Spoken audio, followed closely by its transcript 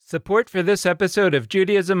Support for this episode of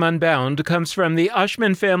Judaism Unbound comes from the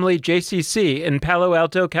Oshman Family JCC in Palo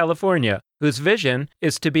Alto, California, whose vision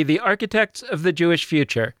is to be the architects of the Jewish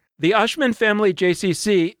future. The Oshman Family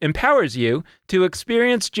JCC empowers you to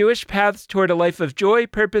experience Jewish paths toward a life of joy,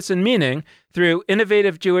 purpose, and meaning through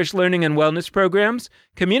innovative Jewish learning and wellness programs,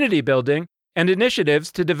 community building, and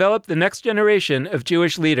initiatives to develop the next generation of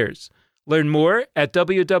Jewish leaders. Learn more at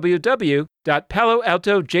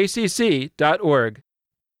www.paloaltojcc.org.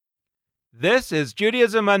 This is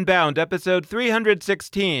Judaism Unbound, episode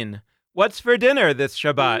 316. What's for dinner this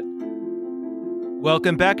Shabbat?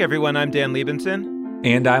 Welcome back, everyone. I'm Dan Liebenson.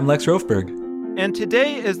 And I'm Lex Rofberg. And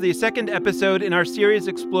today is the second episode in our series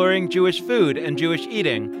exploring Jewish food and Jewish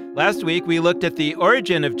eating. Last week, we looked at the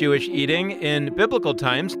origin of Jewish eating in biblical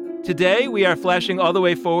times. Today, we are flashing all the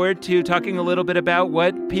way forward to talking a little bit about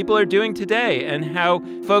what people are doing today and how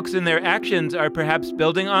folks in their actions are perhaps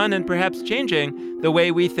building on and perhaps changing the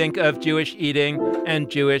way we think of Jewish eating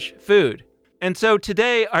and Jewish food. And so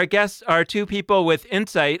today, our guests are two people with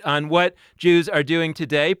insight on what Jews are doing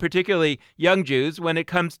today, particularly young Jews, when it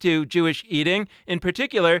comes to Jewish eating, in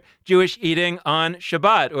particular, Jewish eating on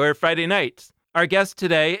Shabbat or Friday nights. Our guests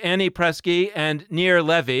today, Annie Prusky and Nir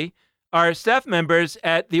Levy, are staff members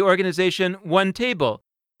at the organization One Table.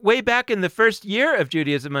 Way back in the first year of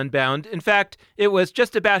Judaism Unbound, in fact, it was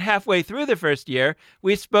just about halfway through the first year,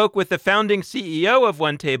 we spoke with the founding CEO of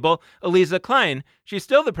One Table, Aliza Klein. She's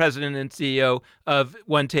still the president and CEO of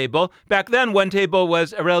One Table. Back then, One Table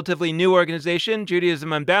was a relatively new organization.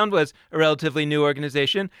 Judaism Unbound was a relatively new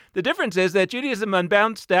organization. The difference is that Judaism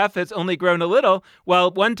Unbound staff has only grown a little,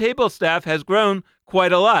 while One Table staff has grown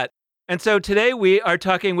quite a lot. And so today we are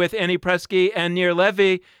talking with Annie Prusky and Nir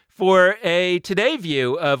Levy for a today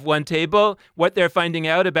view of One Table, what they're finding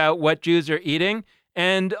out about what Jews are eating,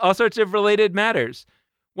 and all sorts of related matters.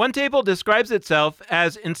 One Table describes itself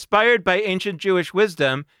as inspired by ancient Jewish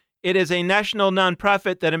wisdom. It is a national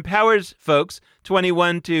nonprofit that empowers folks,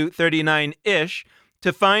 21 to 39-ish,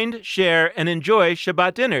 to find, share, and enjoy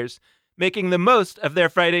Shabbat dinners, making the most of their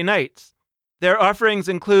Friday nights. Their offerings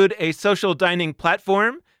include a social dining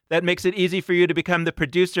platform that makes it easy for you to become the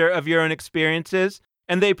producer of your own experiences,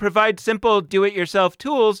 and they provide simple do-it-yourself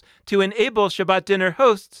tools to enable Shabbat dinner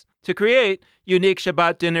hosts to create unique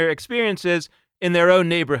Shabbat dinner experiences in their own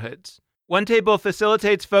neighborhoods. One Table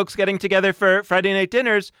facilitates folks getting together for Friday night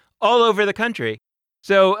dinners all over the country.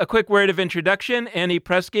 So a quick word of introduction. Annie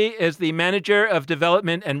Prusky is the Manager of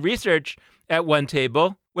Development and Research at One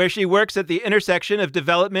Table, where she works at the intersection of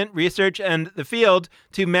development, research, and the field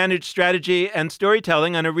to manage strategy and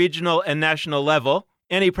storytelling on a regional and national level.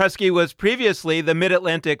 Annie Prusky was previously the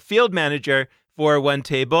Mid-Atlantic Field Manager for One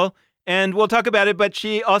Table, and we'll talk about it, but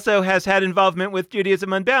she also has had involvement with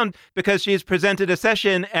Judaism Unbound because she's presented a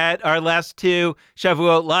session at our last two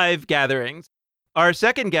Shavuot Live gatherings. Our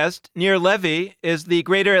second guest, Nir Levy, is the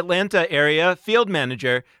Greater Atlanta Area Field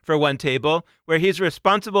Manager for One Table, where he's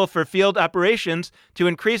responsible for field operations to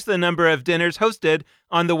increase the number of dinners hosted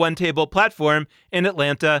on the One Table platform in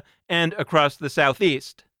Atlanta and across the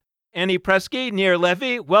Southeast. Annie Prusky, Nir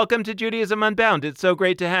Levy, welcome to Judaism Unbound. It's so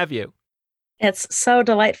great to have you. It's so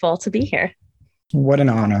delightful to be here. What an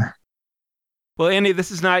honor. Well, Annie,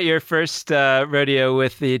 this is not your first rodeo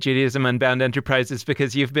with the Judaism Unbound Enterprises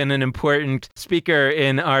because you've been an important speaker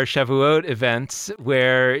in our Shavuot events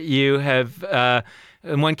where you have,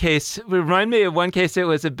 in one case, remind me of one case, it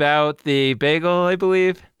was about the bagel, I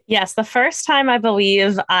believe. Yes, the first time I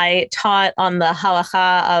believe I taught on the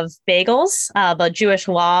halacha of bagels, the Jewish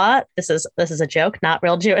law. This is a joke, not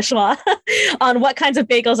real Jewish law, on what kinds of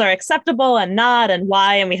bagels are acceptable and not, and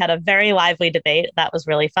why. And we had a very lively debate. That was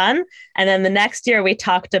really fun. And then the next year we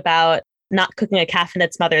talked about not cooking a calf in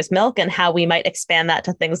its mother's milk and how we might expand that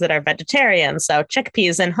to things that are vegetarian. So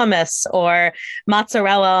chickpeas and hummus, or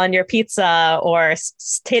mozzarella on your pizza, or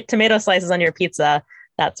tomato slices on your pizza.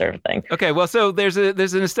 That sort of thing. Okay, well, so there's an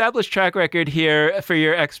established track record here for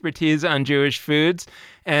your expertise on Jewish foods,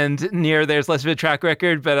 and Nir, there's less of a track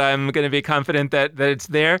record, but I'm going to be confident that it's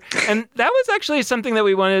there. And that was actually something that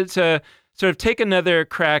we wanted to sort of take another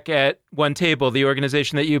crack at One Table, the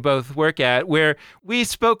organization that you both work at, where we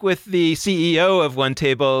spoke with the CEO of One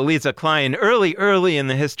Table, Aliza Klein, early in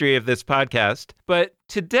the history of this podcast. But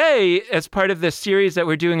today, as part of this series that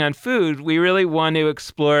we're doing on food, we really want to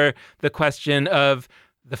explore the question of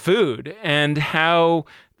the food and how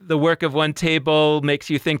the work of One Table makes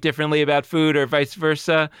you think differently about food or vice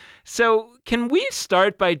versa. So can we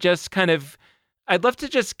start by just I'd love to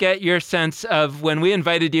just get your sense of when we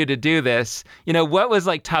invited you to do this, what was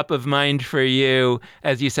like top of mind for you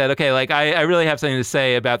as you said, okay, I really have something to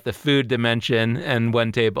say about the food dimension and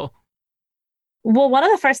One Table. Well, one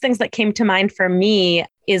of the first things that came to mind for me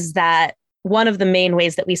is that one of the main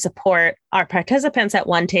ways that we support our participants at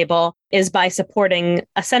One Table is by supporting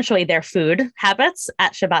essentially their food habits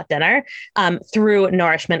at Shabbat dinner through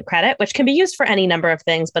nourishment credit, which can be used for any number of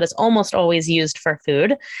things, but is almost always used for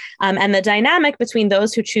food. And the dynamic between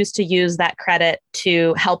those who choose to use that credit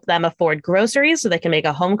to help them afford groceries so they can make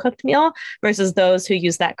a home cooked meal versus those who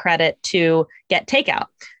use that credit to get takeout,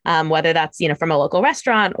 whether that's, from a local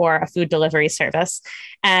restaurant or a food delivery service.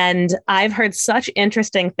 And I've heard such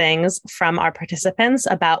interesting things from our participants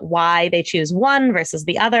about why they choose one versus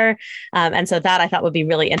the other. And so that I thought would be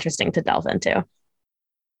really interesting to delve into.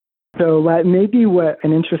 So maybe what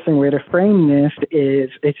an interesting way to frame this is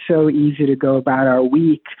it's so easy to go about our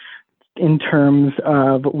week in terms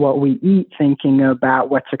of what we eat, thinking about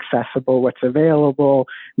what's accessible, what's available.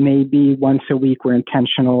 Maybe once a week we're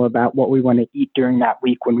intentional about what we want to eat during that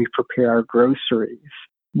week when we prepare our groceries.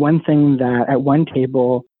 One thing that at One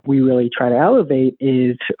Table we really try to elevate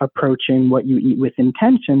is approaching what you eat with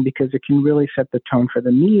intention, because it can really set the tone for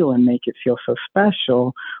the meal and make it feel so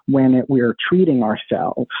special when we're treating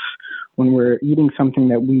ourselves, when we're eating something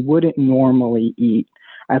that we wouldn't normally eat.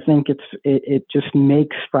 I think it just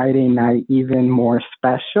makes Friday night even more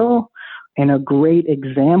special. And a great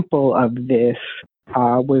example of this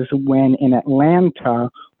was when in Atlanta,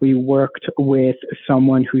 we worked with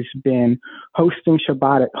someone who's been hosting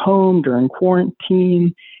Shabbat at home during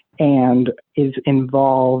quarantine and is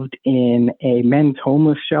involved in a men's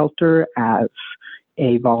homeless shelter as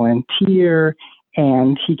a volunteer.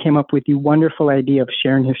 And he came up with the wonderful idea of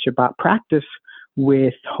sharing his Shabbat practice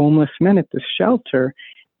with homeless men at this shelter.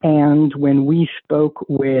 And when we spoke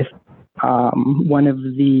with one of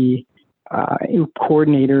the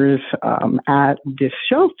coordinators at this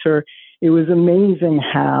shelter, it was amazing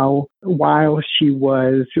how, while she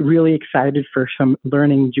was really excited for some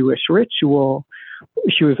learning Jewish ritual,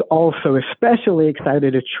 she was also especially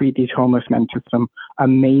excited to treat these homeless men to some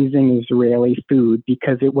amazing Israeli food,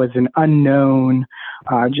 because it was an unknown,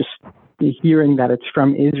 just hearing that it's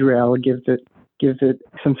from Israel gives it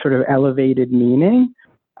some sort of elevated meaning.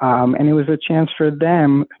 And it was a chance for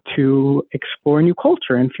them to explore new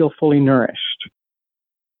culture and feel fully nourished.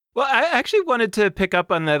 Well, I actually wanted to pick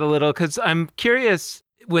up on that a little because I'm curious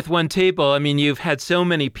with One Table. I mean, you've had so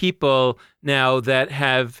many people now that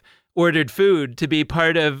have ordered food to be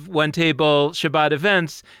part of One Table Shabbat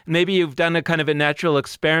events. Maybe you've done a kind of a natural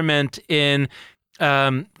experiment in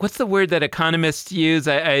what's the word that economists use?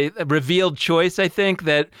 A revealed choice, I think,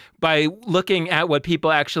 that by looking at what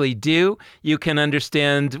people actually do, you can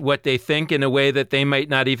understand what they think in a way that they might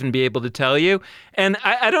not even be able to tell you. And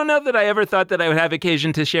I don't know that I ever thought that I would have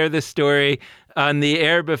occasion to share this story on the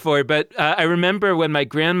air before, but I remember when my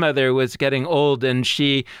grandmother was getting old and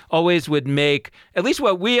she always would make at least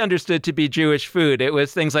what we understood to be Jewish food. It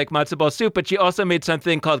was things like matzo ball soup, but she also made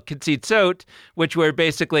something called ketzitzot, which were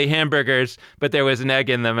basically hamburgers, but there was an egg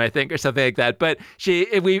in them, I think, or something like that. But she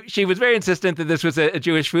was very insistent that this was a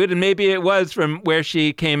Jewish food, and maybe it was from where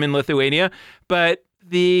she came in Lithuania. But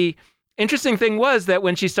the interesting thing was that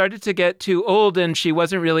when she started to get too old and she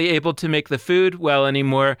wasn't really able to make the food well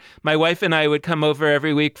anymore, my wife and I would come over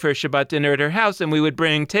every week for Shabbat dinner at her house, and we would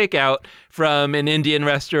bring takeout from an Indian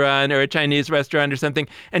restaurant or a Chinese restaurant or something.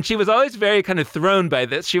 And she was always very kind of thrown by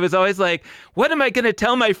this. She was always like, what am I going to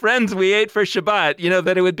tell my friends we ate for Shabbat?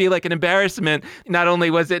 That it would be like an embarrassment. Not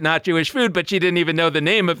only was it not Jewish food, but she didn't even know the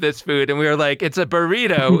name of this food. And we were like, it's a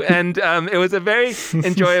burrito. And it was a very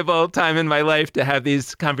enjoyable time in my life to have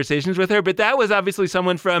these conversations with her. But that was obviously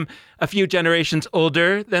someone from a few generations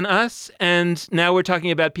older than us. And now we're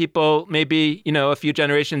talking about people maybe, a few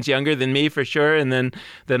generations younger than me for sure, and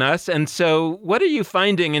than us. And so what are you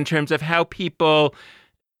finding in terms of how people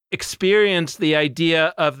experience the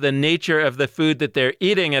idea of the nature of the food that they're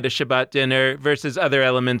eating at a Shabbat dinner versus other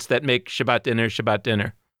elements that make Shabbat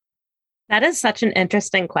dinner? That is such an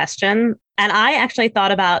interesting question. And I actually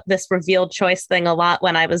thought about this revealed choice thing a lot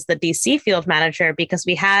when I was the DC field manager, because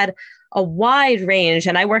we had a wide range,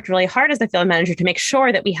 and I worked really hard as the field manager to make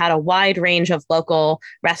sure that we had a wide range of local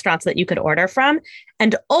restaurants that you could order from.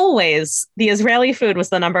 And always the Israeli food was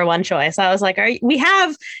the number one choice. I was like, we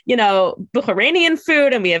have, Bahrainian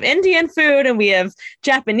food, and we have Indian food, and we have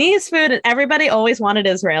Japanese food, and everybody always wanted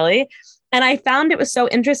Israeli. And I found it was so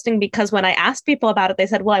interesting because when I asked people about it, they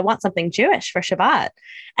said, well, I want something Jewish for Shabbat.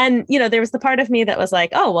 And, there was the part of me that was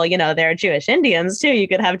like, oh, well, there are Jewish Indians too. You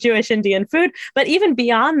could have Jewish Indian food. But even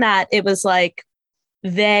beyond that, it was like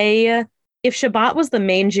if Shabbat was the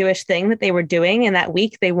main Jewish thing that they were doing in that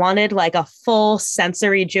week, they wanted like a full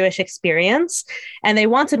sensory Jewish experience. And they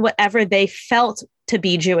wanted whatever they felt to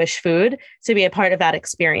be Jewish food to be a part of that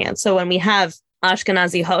experience. So when we have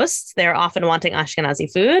Ashkenazi hosts, they're often wanting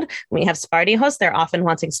Ashkenazi food. When we have Sephardi hosts, they're often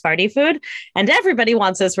wanting Sephardi food. And everybody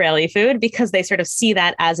wants Israeli food because they sort of see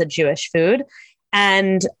that as a Jewish food.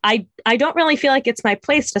 And I don't really feel like it's my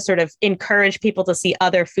place to sort of encourage people to see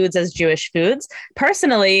other foods as Jewish foods.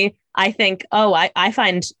 Personally, I think, I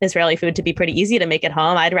find Israeli food to be pretty easy to make at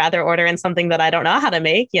home. I'd rather order in something that I don't know how to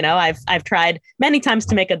make. You know, I've tried many times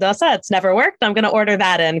to make a dosa. It's never worked. I'm going to order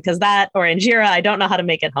that in because that or injera, I don't know how to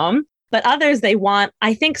make at home. But others, they want,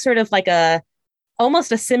 I think, sort of like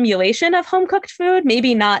almost a simulation of home cooked food.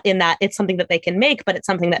 Maybe not in that it's something that they can make, but it's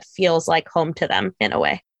something that feels like home to them in a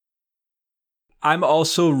way. I'm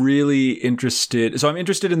also really interested. So I'm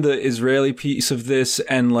interested in the Israeli piece of this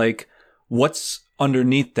and like what's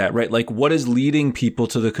underneath that, right? Like what is leading people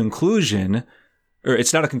to the conclusion, or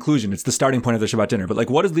it's not a conclusion, it's the starting point of the Shabbat dinner, but like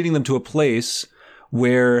what is leading them to a place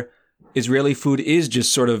where Israeli food is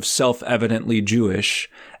just sort of self-evidently Jewish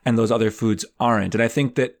and those other foods aren't? And I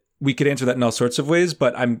think that we could answer that in all sorts of ways,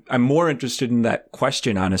 but I'm more interested in that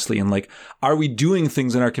question, honestly. And like, are we doing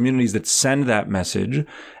things in our communities that send that message?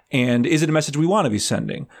 And is it a message we want to be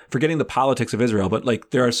sending? Forgetting the politics of Israel, but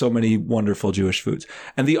like there are so many wonderful Jewish foods.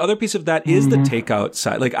 And the other piece of that is the takeout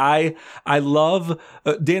side. Like I love,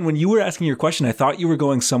 Dan, when you were asking your question, I thought you were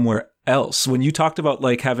going somewhere else. When you talked about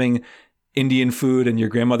like having Indian food and your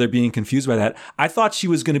grandmother being confused by that, I thought she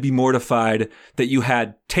was going to be mortified that you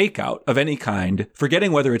had takeout of any kind,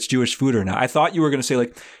 forgetting whether it's Jewish food or not. I thought you were going to say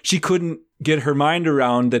like she couldn't get her mind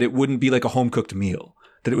around that it wouldn't be like a home cooked meal,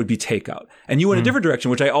 that it would be takeout. And you went a different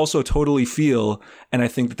direction, which I also totally feel. And I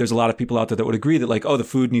think that there's a lot of people out there that would agree that like, oh, the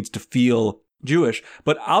food needs to feel Jewish.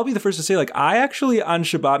 But I'll be the first to say like, I actually on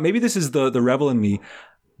Shabbat, maybe this is the rebel in me,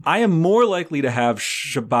 I am more likely to have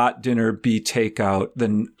Shabbat dinner be takeout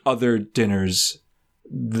than other dinners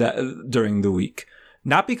during the week.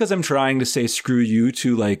 Not because I'm trying to say screw you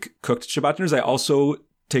to like cooked Shabbat dinners. I also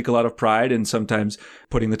take a lot of pride in sometimes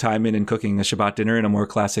putting the time in and cooking a Shabbat dinner in a more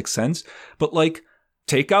classic sense. But like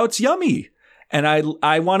takeout's yummy. And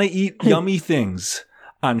I want to eat yummy things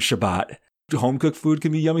on Shabbat. Home cooked food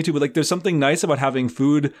can be yummy too. But like there's something nice about having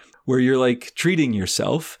food where you're like treating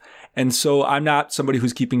yourself. And so I'm not somebody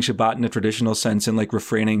who's keeping Shabbat in a traditional sense and like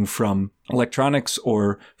refraining from electronics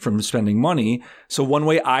or from spending money. So one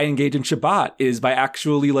way I engage in Shabbat is by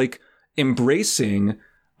actually like embracing,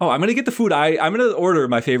 I'm going to get the food. I'm going to order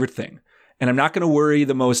my favorite thing. And I'm not going to worry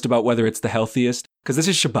the most about whether it's the healthiest because this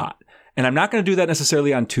is Shabbat. And I'm not going to do that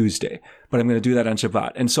necessarily on Tuesday, but I'm going to do that on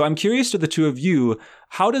Shabbat. And so I'm curious to the two of you,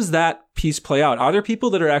 how does that piece play out? Are there people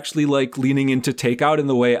that are actually like leaning into takeout in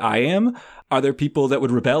the way I am? Are there people that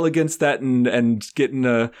would rebel against that and get in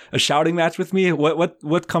a shouting match with me?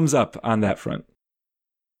 What comes up on that front?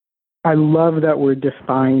 I love that we're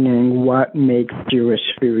defining what makes Jewish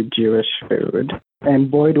food Jewish food.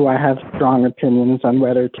 And boy, do I have strong opinions on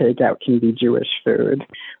whether takeout can be Jewish food.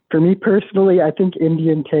 For me personally, I think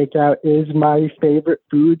Indian takeout is my favorite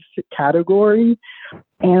foods category.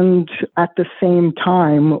 And at the same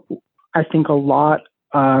time, I think a lot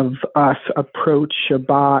of us approach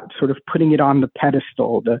Shabbat sort of putting it on the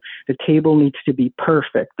pedestal. The table needs to be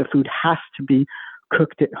perfect. The food has to be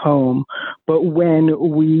cooked at home. But when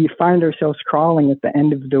we find ourselves crawling at the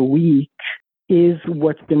end of the week, is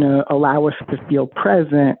what's going to allow us to feel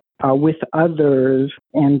present with others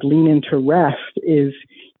and lean into rest, is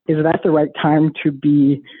that the right time to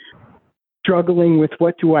be struggling with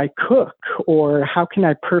what do I cook, or how can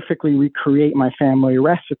I perfectly recreate my family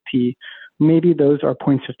recipe? Maybe those are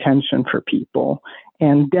points of tension for people.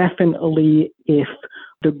 And definitely if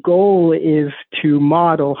the goal is to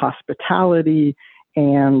model hospitality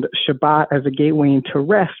and Shabbat as a gateway into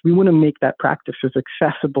rest, we want to make that practice as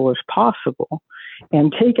accessible as possible.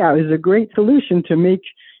 And takeout is a great solution to make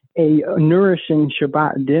a nourishing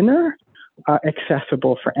Shabbat dinner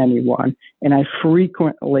accessible for anyone. And I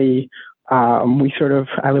frequently, I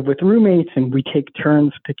live with roommates and we take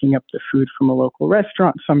turns picking up the food from a local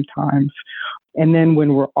restaurant sometimes. And then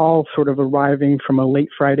when we're all sort of arriving from a late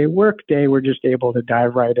Friday work day, we're just able to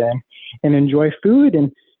dive right in and enjoy food.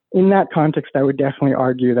 And in that context, I would definitely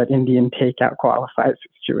argue that Indian takeout qualifies as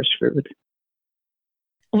Jewish food.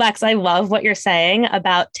 Lex, I love what you're saying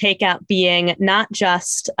about takeout being not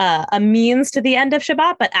just a means to the end of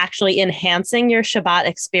Shabbat, but actually enhancing your Shabbat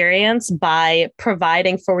experience by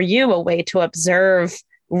providing for you a way to observe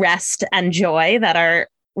rest and joy that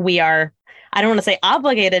we are, I don't want to say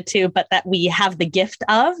obligated to, but that we have the gift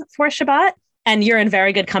of for Shabbat. And you're in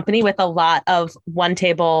very good company with a lot of One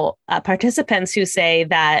Table participants who say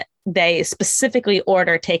that they specifically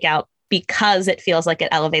order takeout because it feels like it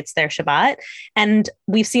elevates their Shabbat. And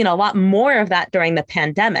we've seen a lot more of that during the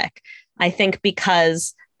pandemic. I think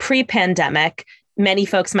because pre-pandemic, many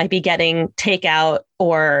folks might be getting takeout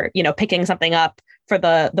or, picking something up for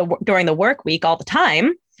the during the work week all the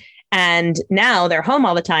time. And now they're home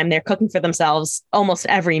all the time. They're cooking for themselves almost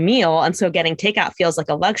every meal. And so getting takeout feels like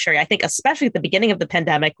a luxury. I think especially at the beginning of the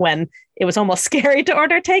pandemic when it was almost scary to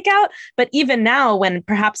order takeout. But even now when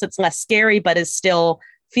perhaps it's less scary, but is still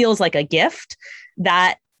feels like a gift,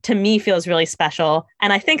 that to me feels really special.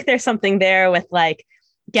 And I think there's something there with like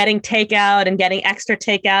getting takeout and getting extra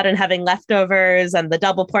takeout and having leftovers and the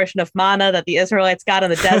double portion of manna that the Israelites got in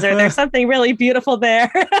the desert. There's something really beautiful there.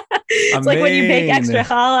 It's like when you bake extra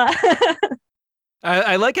challah.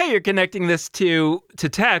 I like how you're connecting this to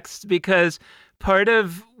text, because part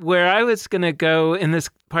of where I was going to go in this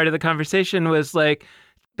part of the conversation was like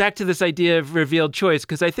back to this idea of revealed choice,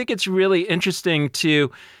 because I think it's really interesting to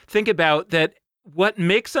think about that. What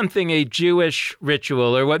makes something a Jewish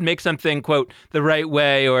ritual, or what makes something, quote, the right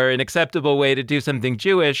way or an acceptable way to do something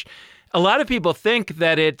Jewish, a lot of people think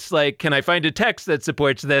that it's like, can I find a text that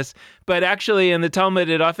supports this? But actually in the Talmud,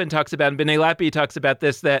 it often talks about, and Bnei Lappi talks about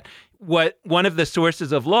this, that one of the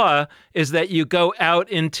sources of law is that you go out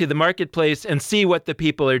into the marketplace and see what the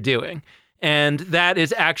people are doing. And that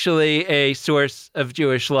is actually a source of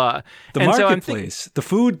Jewish law. The marketplace, the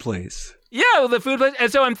food place. Yeah, well, the food place. And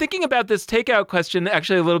so I'm thinking about this takeout question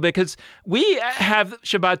actually a little bit, because we have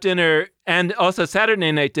Shabbat dinner and also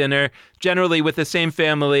Saturday night dinner generally with the same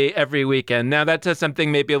family every weekend. Now, that says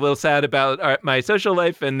something maybe a little sad about my social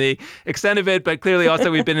life and the extent of it, but clearly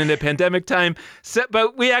also we've been in a pandemic time. So,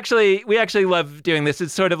 but we actually love doing this.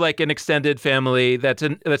 It's sort of like an extended family. That's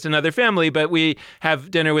another family, but we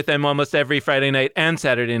have dinner with them almost every Friday night and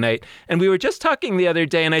Saturday night. And we were just talking the other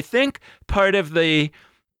day, and I think part of the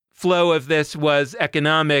flow of this was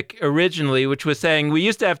economic originally, which was saying we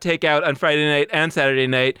used to have takeout on Friday night and Saturday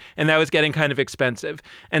night, and that was getting kind of expensive.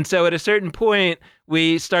 And so at a certain point,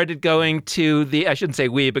 we started going to I shouldn't say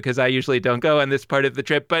we, because I usually don't go on this part of the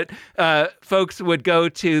trip, but folks would go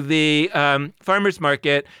to the farmer's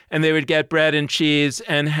market, and they would get bread and cheese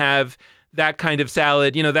and have that kind of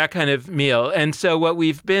salad, that kind of meal. And so what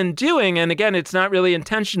we've been doing, and again, it's not really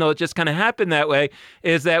intentional, it just kind of happened that way,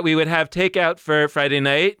 is that we would have takeout for Friday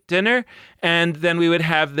night dinner, and then we would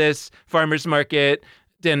have this farmer's market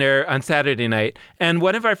dinner on Saturday night. And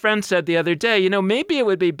one of our friends said the other day, maybe it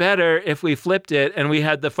would be better if we flipped it and we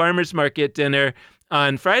had the farmer's market dinner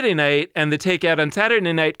on Friday night and the takeout on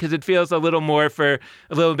Saturday night, because it feels a little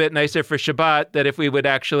bit nicer for Shabbat that if we would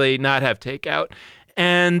actually not have takeout.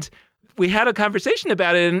 And we had a conversation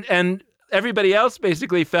about it, and everybody else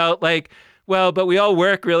basically felt like, well, but we all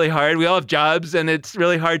work really hard. We all have jobs, and it's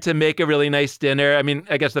really hard to make a really nice dinner. I mean,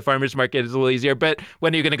 I guess the farmer's market is a little easier, but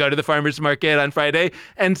when are you going to go to the farmer's market on Friday?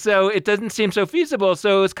 And so it doesn't seem so feasible.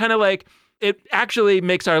 So it's kind of like it actually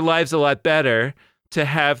makes our lives a lot better to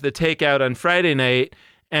have the takeout on Friday night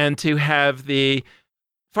and to have the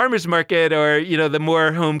farmer's market or, the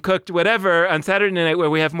more home cooked whatever on Saturday night where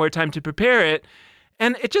we have more time to prepare it.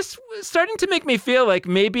 And it just starting to make me feel like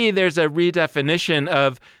maybe there's a redefinition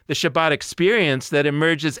of the Shabbat experience that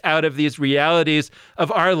emerges out of these realities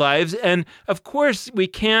of our lives. And of course, we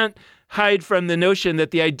can't hide from the notion that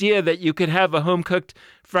the idea that you could have a home-cooked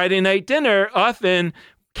Friday night dinner often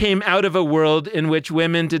came out of a world in which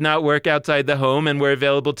women did not work outside the home and were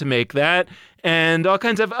available to make that, and all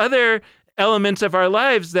kinds of other elements of our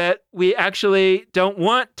lives that we actually don't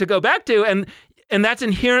want to go back to. And that's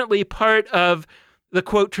inherently part of the,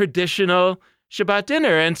 quote, traditional Shabbat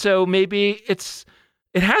dinner. And so maybe it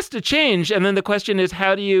has to change. And then the question is,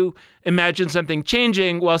 how do you imagine something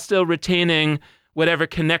changing while still retaining whatever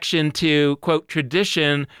connection to, quote,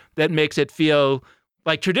 tradition that makes it feel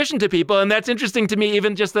like tradition to people? And that's interesting to me,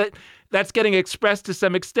 even just that's getting expressed to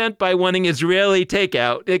some extent by wanting Israeli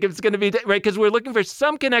takeout. Like it's going to be, right, because we're looking for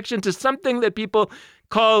some connection to something that people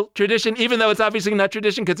call tradition, even though it's obviously not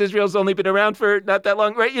tradition because Israel's only been around for not that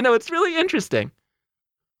long, right? It's really interesting.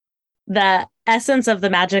 The essence of the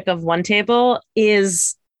magic of One Table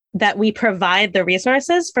is that we provide the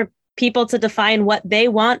resources for people to define what they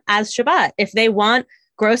want as Shabbat. If they want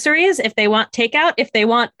groceries, if they want takeout, if they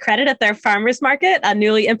want credit at their farmer's market, a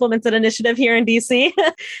newly implemented initiative here in DC,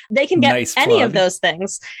 they can get any of those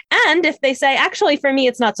things. And if they say, actually, for me,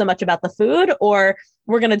 it's not so much about the food, or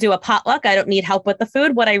we're going to do a potluck, I don't need help with the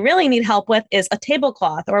food. What I really need help with is a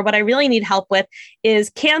tablecloth, or what I really need help with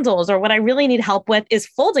is candles, or what I really need help with is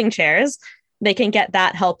folding chairs. They can get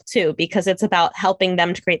that help too, because it's about helping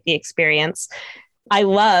them to create the experience. I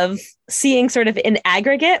love seeing sort of in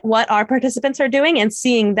aggregate what our participants are doing and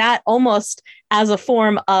seeing that almost as a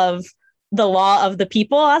form of the law of the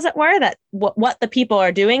people, as it were, that what the people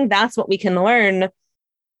are doing, that's what we can learn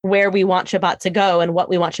where we want Shabbat to go and what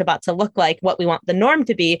we want Shabbat to look like, what we want the norm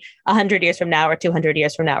to be 100 years from now or 200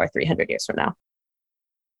 years from now or 300 years from now.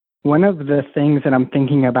 One of the things that I'm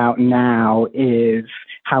thinking about now is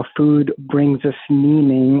how food brings us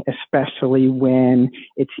meaning, especially when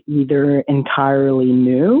it's either entirely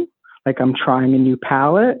new, like I'm trying a new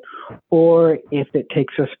palate, or if it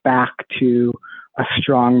takes us back to a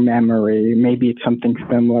strong memory. Maybe it's something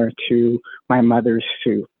similar to my mother's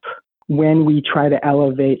soup. When we try to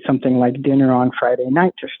elevate something like dinner on Friday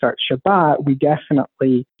night to start Shabbat, we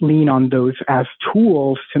definitely lean on those as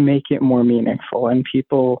tools to make it more meaningful. And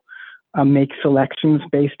people make selections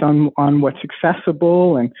based on what's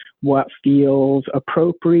accessible and what feels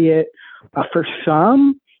appropriate. For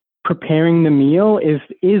some, preparing the meal is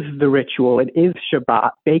the ritual. It is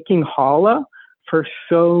Shabbat. Baking challah, for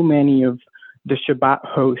so many of the Shabbat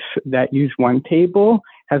hosts that use one table,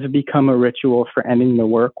 has become a ritual for ending the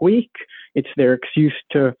work week. It's their excuse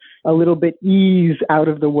to a little bit ease out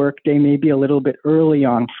of the workday, maybe a little bit early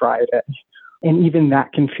on Friday. And even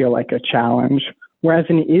that can feel like a challenge. Whereas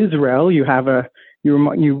in Israel, you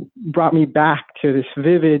brought me back to this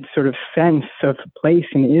vivid sort of sense of place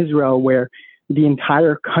in Israel where the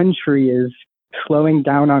entire country is slowing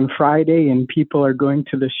down on Friday and people are going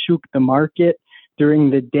to the shuk, the market,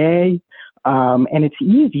 during the day. And it's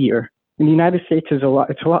easier. In the United States, it's a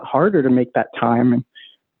lot harder to make that time.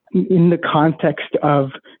 And in the context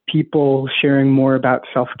of people sharing more about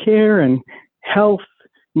self-care and health,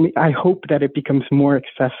 I hope that it becomes more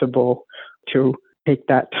accessible to take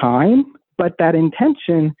that time, but that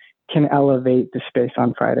intention can elevate the space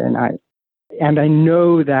on Friday night. And I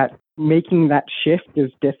know that making that shift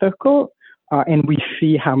is difficult, and we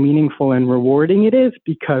see how meaningful and rewarding it is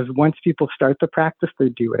because once people start the practice, they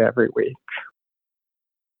do it every week.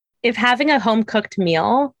 If having a home-cooked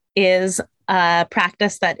meal is a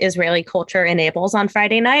practice that Israeli culture enables on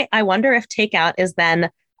Friday night, I wonder if takeout is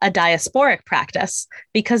then a diasporic practice,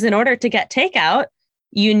 because in order to get takeout,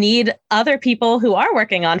 you need other people who are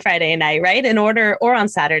working on Friday night, right? Or on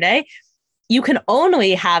Saturday. You can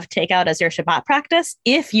only have takeout as your Shabbat practice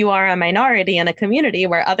if you are a minority in a community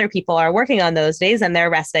where other people are working on those days and their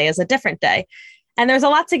rest day is a different day. And there's a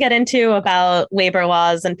lot to get into about labor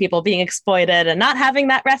laws and people being exploited and not having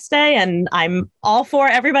that rest day. And I'm all for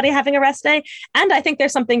everybody having a rest day. And I think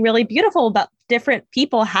there's something really beautiful about different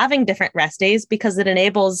people having different rest days because it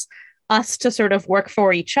enables us to sort of work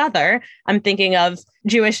for each other. I'm thinking of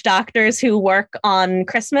Jewish doctors who work on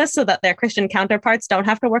Christmas so that their Christian counterparts don't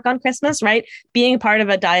have to work on Christmas, right? Being part of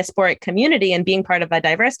a diasporic community and being part of a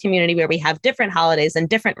diverse community where we have different holidays and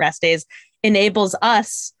different rest days enables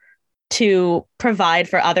us to provide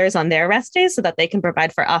for others on their rest days so that they can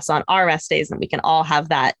provide for us on our rest days and we can all have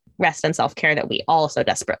that rest and self-care that we all so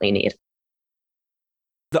desperately need.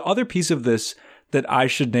 The other piece of this that I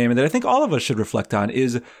should name and that I think all of us should reflect on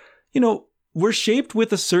is, we're shaped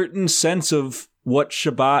with a certain sense of what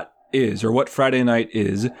Shabbat is or what Friday night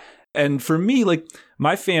is. And for me,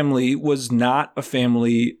 my family was not a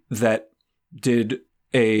family that did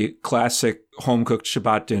a classic home-cooked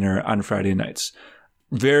Shabbat dinner on Friday nights.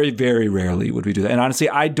 Very, very rarely would we do that. And honestly,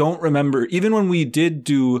 I don't remember, even when we did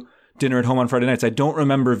do dinner at home on Friday nights, I don't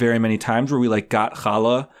remember very many times where we got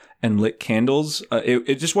challah and lit candles.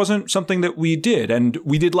 It just wasn't something that we did. And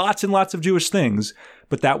we did lots and lots of Jewish things,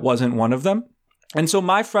 but that wasn't one of them. And so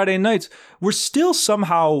my Friday nights were still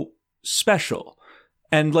somehow special.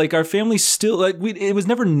 And our family still, it was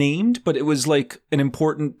never named, but it was an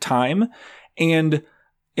important time. And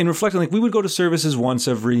in reflecting, we would go to services once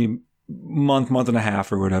every month and a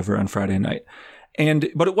half or whatever on Friday night.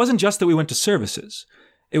 But it wasn't just that we went to services.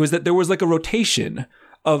 It was that there was a rotation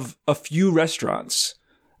of a few restaurants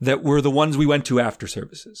that were the ones we went to after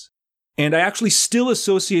services. And I actually still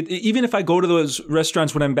associate, even if I go to those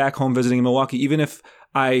restaurants when I'm back home visiting in Milwaukee, even if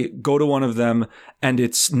I go to one of them and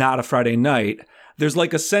it's not a Friday night, there's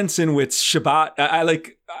a sense in which Shabbat,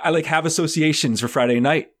 I have associations for Friday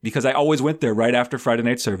night because I always went there right after Friday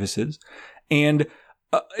night services. And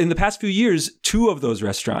in the past few years, two of those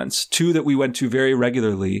restaurants, two that we went to very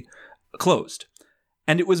regularly, closed.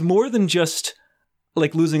 And it was more than just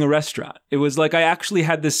losing a restaurant. It was I actually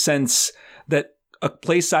had this sense that a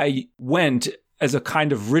place I went as a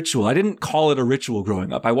kind of ritual. I didn't call it a ritual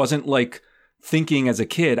growing up. I wasn't thinking as a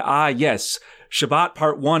kid, yes, Shabbat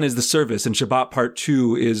part 1 is the service and Shabbat part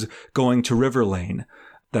 2 is going to River Lane.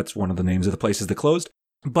 That's one of the names of the places that closed.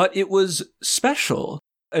 But it was special.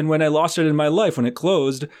 And when I lost it in my life, when it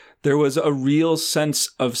closed, there was a real sense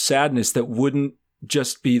of sadness that wouldn't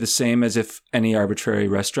just be the same as if any arbitrary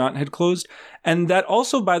restaurant had closed. And that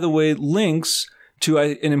also, by the way, links to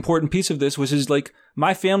an important piece of this, which is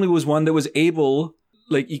my family was one that was able,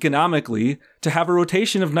 like economically, to have a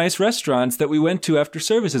rotation of nice restaurants that we went to after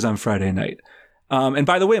services on Friday night. And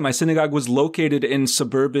by the way, my synagogue was located in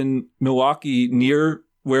suburban Milwaukee, near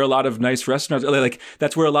where a lot of nice restaurants, like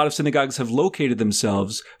that's where a lot of synagogues have located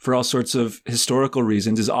themselves for all sorts of historical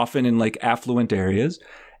reasons, is often in like affluent areas.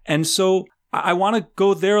 And so I want to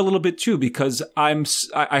go there a little bit too, because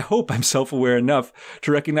I hope I'm self-aware enough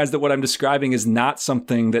to recognize that what I'm describing is not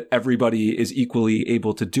something that everybody is equally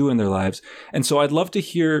able to do in their lives. And so I'd love to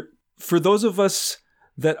hear, for those of us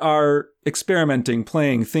that are experimenting,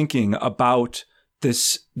 playing, thinking about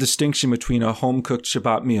this distinction between a home-cooked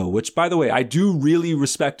Shabbat meal, which, by the way, I do really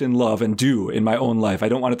respect and love and do in my own life. I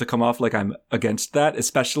don't want it to come off like I'm against that,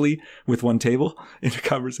 especially with one table in a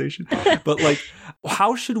conversation. But like,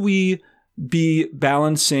 how should we be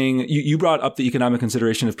balancing? You brought up the economic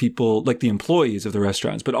consideration of people, like the employees of the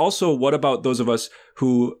restaurants, but also what about those of us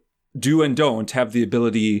who do and don't have the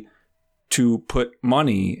ability to put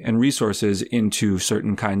money and resources into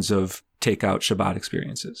certain kinds of takeout Shabbat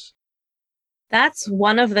experiences? That's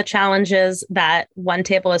one of the challenges that One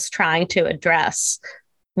Table is trying to address.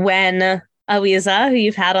 When Aliza, who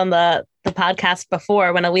you've had on the podcast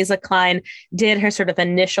before, when Aliza Klein did her sort of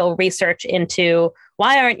initial research into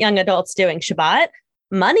why aren't young adults doing Shabbat,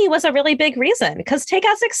 money was a really big reason, because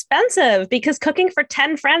takeout's expensive, because cooking for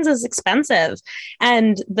 10 friends is expensive.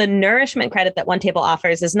 And the nourishment credit that One Table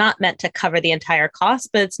offers is not meant to cover the entire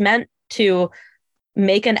cost, but it's meant to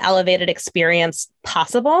make an elevated experience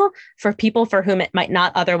possible for people for whom it might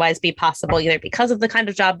not otherwise be possible, either because of the kind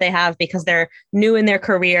of job they have, because they're new in their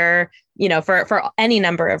career, for any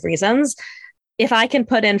number of reasons. If I can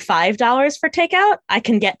put in $5 for takeout, I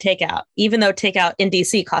can get takeout, even though takeout in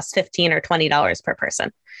DC costs $15 or $20 per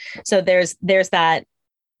person. So there's that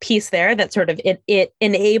piece there that sort of it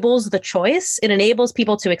enables the choice. It enables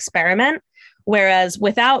people to experiment. Whereas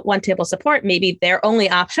without One Table support, maybe their only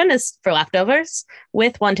option is for leftovers.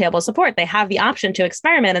 With One Table support, they have the option to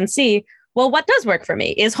experiment and see, well, what does work for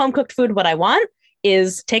me? Is home cooked food what I want?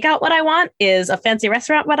 Is takeout what I want? Is a fancy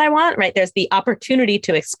restaurant what I want? Right? There's the opportunity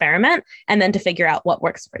to experiment and then to figure out what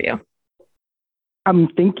works for you. I'm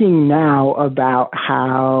thinking now about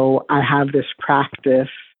how I have this practice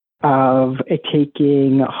of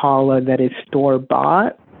taking challah that is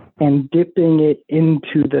store-bought and dipping it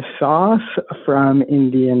into the sauce from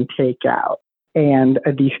Indian takeout. And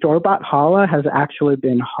the store-bought challah has actually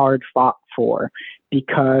been hard fought for,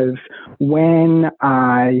 because when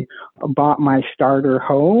I bought my starter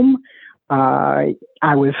home, I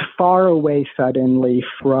was far away suddenly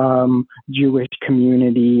from Jewish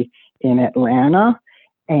community in Atlanta.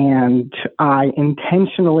 And I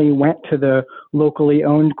intentionally went to the locally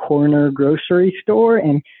owned corner grocery store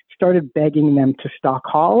and started begging them to stock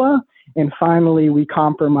challah. And finally, we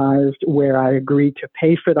compromised where I agreed to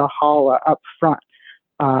pay for the challah up front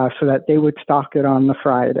so that they would stock it on the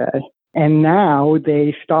Friday. And now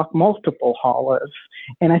they stock multiple challahs.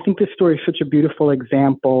 And I think this story is such a beautiful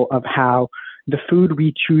example of how the food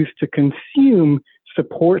we choose to consume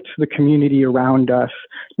supports the community around us,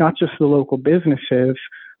 not just the local businesses,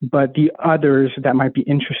 but the others that might be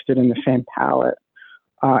interested in the same palate.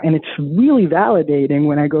 And it's really validating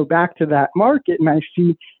when I go back to that market and I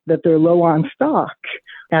see that they're low on stock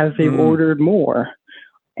as they've ordered more.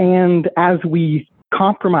 And as we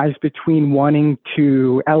compromise between wanting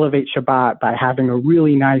to elevate Shabbat by having a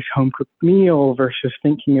really nice home-cooked meal versus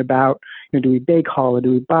thinking about, do we bake challah,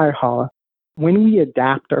 do we buy challah? When we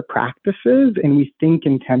adapt our practices and we think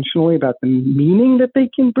intentionally about the meaning that they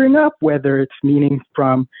can bring up, whether it's meaning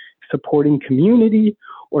from supporting community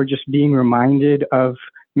or just being reminded of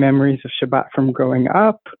memories of Shabbat from growing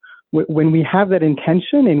up, when we have that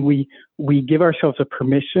intention and we give ourselves a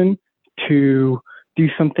permission to do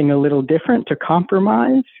something a little different, to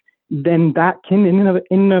compromise, then that can in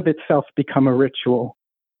and of itself become a ritual.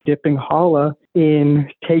 Dipping challah in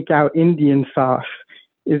takeout Indian sauce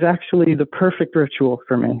is actually the perfect ritual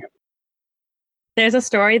for me. There's a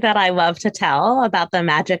story that I love to tell about the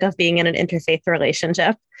magic of being in an interfaith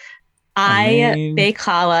relationship. I bake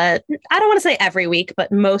challah, I don't want to say every week,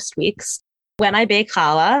 but most weeks. When I bake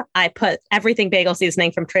challah, I put everything bagel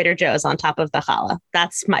seasoning from Trader Joe's on top of the challah.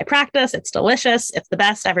 That's my practice. It's delicious. It's the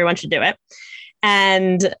best. Everyone should do it.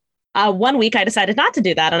 And one week I decided not to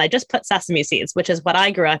do that. And I just put sesame seeds, which is what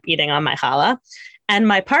I grew up eating on my challah. And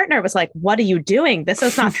my partner was like, what are you doing? This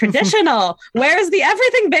is not traditional. Where's the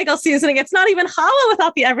everything bagel seasoning? It's not even challah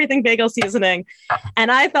without the everything bagel seasoning.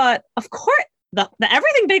 And I thought, of course, the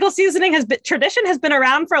everything bagel seasoning tradition has been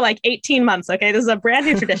around for like 18 months. Okay, this is a brand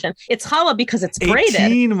new tradition. It's challah because it's braided.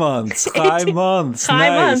 18 months, 5 months,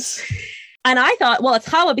 nice. And I thought, well, it's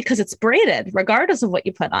challah because it's braided, regardless of what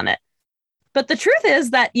you put on it. But the truth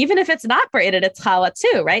is that even if it's not braided, it's challah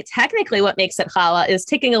too, right? Technically, what makes it challah is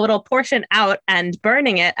taking a little portion out and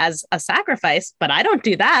burning it as a sacrifice, but I don't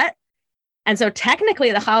do that. And so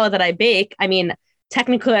technically the challah that I bake, I mean,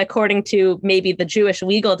 technically, according to maybe the Jewish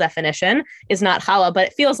legal definition, is not challah, but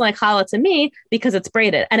it feels like challah to me because it's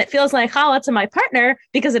braided. And it feels like challah to my partner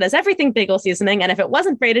because it has everything bagel seasoning. And if it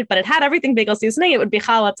wasn't braided, but it had everything bagel seasoning, it would be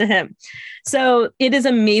challah to him. So it is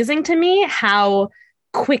amazing to me how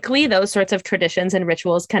quickly those sorts of traditions and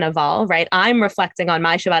rituals can evolve, right? I'm reflecting on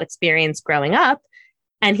my Shabbat experience growing up,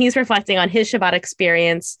 and he's reflecting on his Shabbat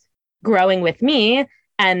experience growing with me.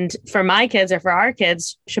 And for my kids or for our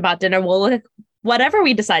kids, Shabbat dinner will look whatever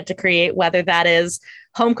we decide to create, whether that is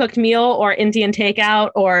home cooked meal or Indian takeout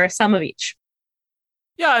or some of each.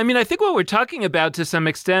 Yeah, I mean, I think what we're talking about to some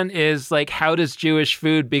extent is like, how does Jewish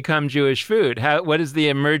food become Jewish food? What does the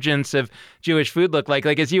emergence of Jewish food look like?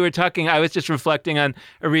 Like, as you were talking, I was just reflecting on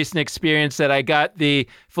a recent experience that I got the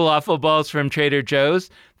falafel balls from Trader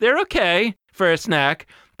Joe's. They're okay for a snack,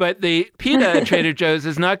 but the pita at Trader Joe's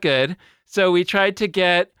is not good. So we tried to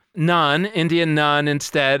get naan, Indian naan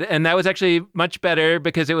instead. And that was actually much better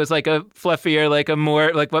because it was like a fluffier, like a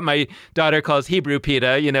more, like what my daughter calls Hebrew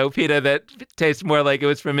pita, pita that tastes more like it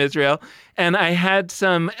was from Israel. And I had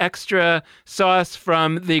some extra sauce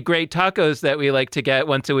from the great tacos that we like to get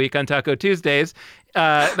once a week on Taco Tuesdays.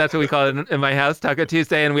 That's what we call it in my house, Taco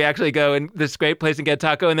Tuesday. And we actually go in this great place and get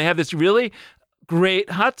taco. And they have this really great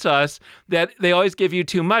hot sauce that they always give you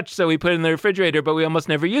too much. So we put it in the refrigerator, but we almost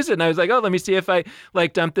never use it. And I was like, oh, let me see if I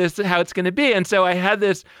dump this, how it's going to be. And so I had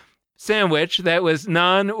this sandwich that was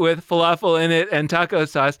naan with falafel in it and taco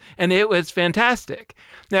sauce, and it was fantastic.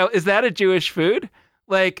 Now, is that a Jewish food?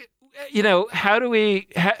 Like, how do we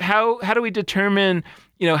determine,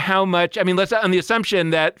 how much? I mean, let's on the assumption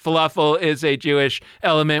that falafel is a Jewish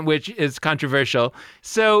element, which is controversial.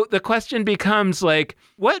 So the question becomes like,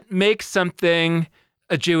 what makes something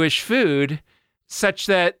a Jewish food such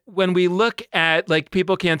that when we look at, like,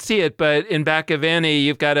 people can't see it, but in back of Annie,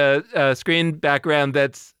 you've got a screen background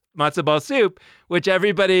that's matzo ball soup, which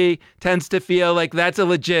everybody tends to feel like that's a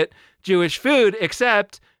legit Jewish food,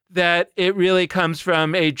 except that it really comes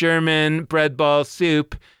from a German bread ball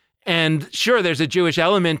soup. And sure, there's a Jewish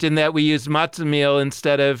element in that we use matzah meal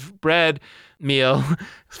instead of bread meal,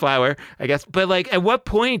 flour, I guess. But like, at what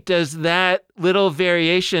point does that little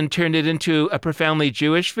variation turn it into a profoundly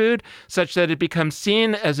Jewish food such that it becomes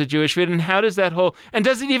seen as a Jewish food? And how does that and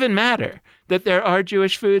does it even matter that there are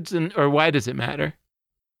Jewish foods, or why does it matter?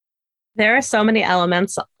 There are so many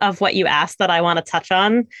elements of what you asked that I want to touch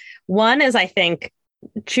on. One is, I think,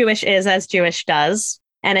 Jewish is as Jewish does.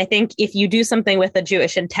 And I think if you do something with a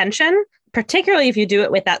Jewish intention, particularly if you do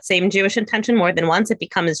it with that same Jewish intention more than once, it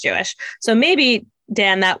becomes Jewish. So maybe,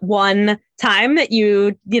 Dan, that one time that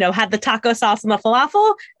you had the taco sauce and the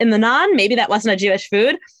falafel in the naan, maybe that wasn't a Jewish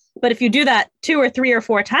food. But if you do that 2 or 3 or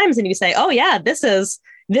 4 times and you say, oh yeah, this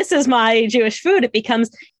is my Jewish food, it becomes,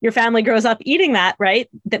 your family grows up eating that, right?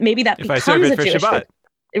 That maybe that becomes a Jewish food.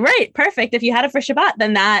 Right, perfect. If you had it for Shabbat,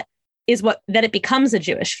 then that is that it becomes a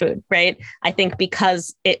Jewish food, right? I think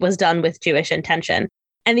because it was done with Jewish intention.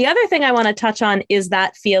 And the other thing I want to touch on is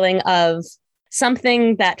that feeling of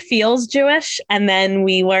something that feels Jewish, and then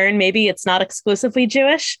we learn maybe it's not exclusively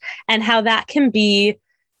Jewish, and how that can be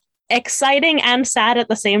exciting and sad at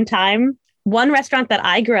the same time. One restaurant that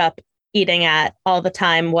I grew up eating at all the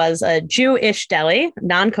time was a Jewish deli,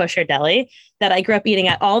 non-kosher deli, that I grew up eating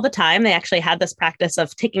at all the time. They actually had this practice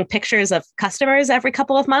of taking pictures of customers every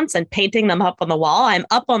couple of months and painting them up on the wall. I'm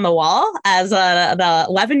up on the wall as the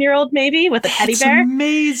 11-year-old maybe with a teddy bear.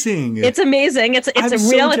 Amazing. It's amazing. It's an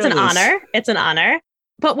honor. It's an honor.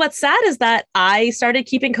 But what's sad is that I started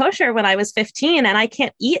keeping kosher when I was 15 and I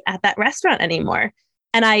can't eat at that restaurant anymore.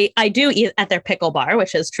 And I do eat at their pickle bar,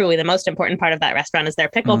 which is truly the most important part of that restaurant is their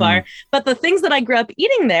pickle bar. But the things that I grew up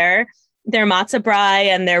eating there, their matzah brai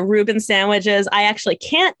and their Reuben sandwiches, I actually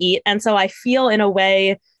can't eat. And so I feel in a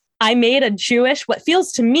way I made what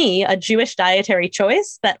feels to me a Jewish dietary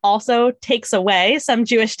choice that also takes away some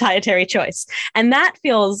Jewish dietary choice. And that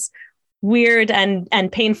feels weird and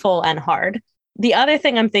painful and hard. The other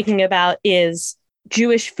thing I'm thinking about is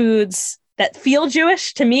Jewish foods that feel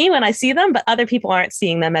Jewish to me when I see them, but other people aren't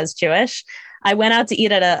seeing them as Jewish. I went out to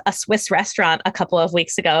eat at a Swiss restaurant a couple of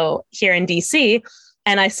weeks ago here in DC,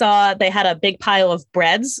 and I saw they had a big pile of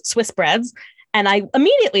breads, Swiss breads, and I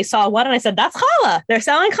immediately saw one and I said, that's challah. They're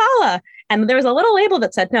selling challah. And there was a little label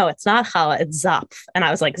that said, no, it's not challah, it's zapf. And I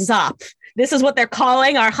was like, zapf. this is what they're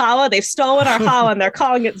calling our challah. They've stolen our challah and they're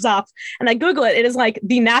calling it Zopf. And I Google it. It is like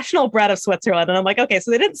the national bread of Switzerland. And I'm like, okay,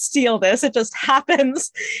 so they didn't steal this. It just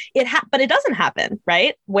happens. But it doesn't happen,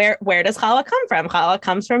 right? Where does challah come from? Challah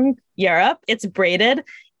comes from Europe. It's braided.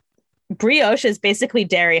 Brioche is basically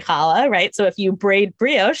dairy challah, right? So if you braid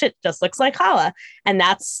brioche, it just looks like challah. And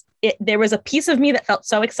that's it. There was a piece of me that felt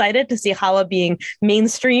so excited to see challah being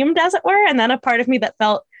mainstreamed, as it were. And then a part of me that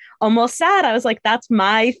felt almost sad. I was like, that's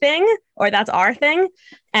my thing, or that's our thing.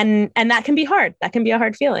 And that can be hard. That can be a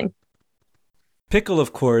hard feeling. Pickle,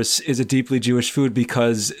 of course, is a deeply Jewish food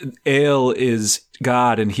because ale is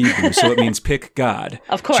God in Hebrew, so it means pick God.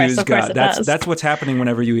 Of course, choose of God. course it That's does. That's what's happening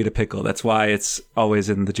whenever you eat a pickle. That's why it's always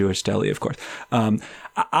in the Jewish deli, of course.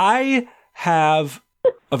 I have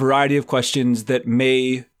a variety of questions that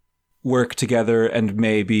may work together and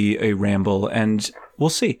may be a ramble, and we'll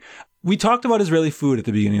see. We talked about Israeli food at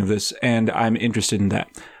the beginning of this, and I'm interested in that.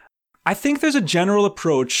 I think there's a general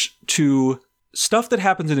approach to stuff that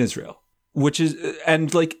happens in Israel. Which is,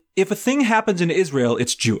 and like, if a thing happens in Israel,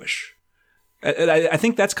 it's Jewish. I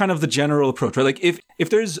think that's kind of the general approach, right? Like, if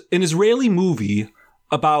there's an Israeli movie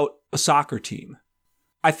about a soccer team,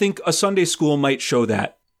 I think a Sunday school might show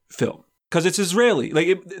that film because it's Israeli.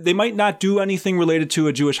 Like, they might not do anything related to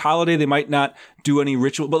a Jewish holiday. They might not do any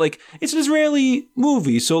ritual, but like, it's an Israeli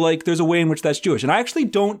movie. So like, there's a way in which that's Jewish. And I actually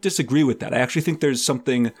don't disagree with that. I actually think there's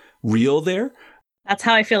something real there. That's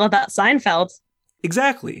how I feel about Seinfeld.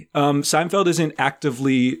 Exactly. Seinfeld isn't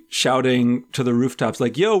actively shouting to the rooftops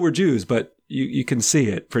like, yo, we're Jews, but you can see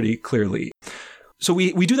it pretty clearly. So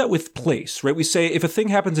we do that with place, right? We say if a thing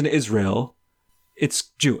happens in Israel, it's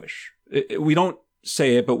Jewish. We don't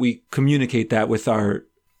say it, but we communicate that with our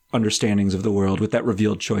understandings of the world, with that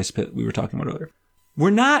revealed choice that we were talking about earlier.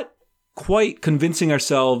 We're not quite convincing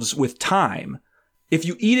ourselves with time. If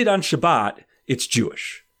you eat it on Shabbat, it's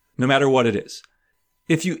Jewish, no matter what it is.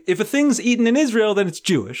 If a thing's eaten in Israel, then it's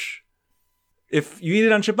Jewish. If you eat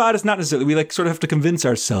it on Shabbat, it's not necessarily. We like sort of have to convince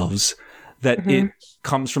ourselves that it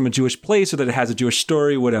comes from a Jewish place or that it has a Jewish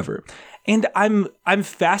story, whatever. And I'm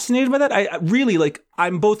fascinated by that. I really like,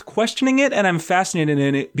 I'm both questioning it and I'm fascinated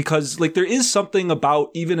in it because like there is something about,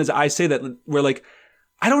 even as I say that, where like,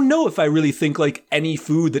 I don't know if I really think like any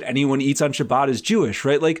food that anyone eats on Shabbat is Jewish,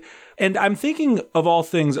 right? Like, and I'm thinking of all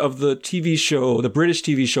things of the TV show, the British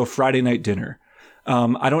TV show, Friday Night Dinner.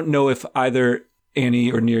 I don't know if either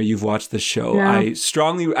Annie or Nir, you've watched this show.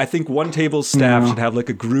 No. I think one table staff should have like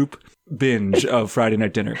a group binge of Friday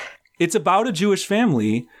Night Dinner. It's about a Jewish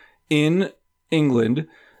family in England,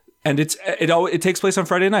 and it takes place on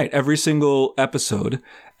Friday night, every single episode,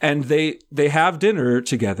 and they have dinner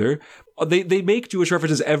together. They make Jewish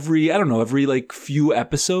references every like few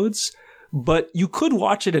episodes. But you could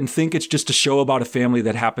watch it and think it's just a show about a family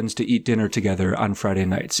that happens to eat dinner together on Friday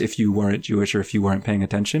nights if you weren't Jewish or if you weren't paying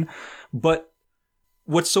attention. But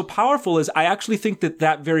what's so powerful is I actually think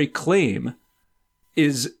that very claim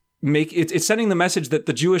is it's sending the message that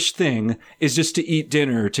the Jewish thing is just to eat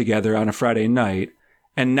dinner together on a Friday night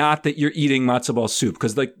and not that you're eating matzo ball soup.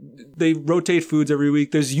 Because like they rotate foods every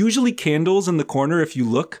week. There's usually candles in the corner if you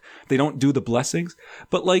look. They don't do the blessings.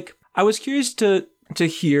 But like I was curious to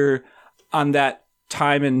hear on that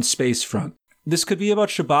time and space front. This could be about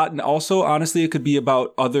Shabbat, and also, honestly, it could be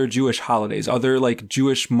about other Jewish holidays, other like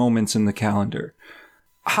Jewish moments in the calendar.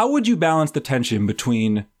 How would you balance the tension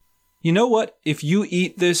between, you know what, if you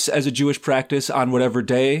eat this as a Jewish practice on whatever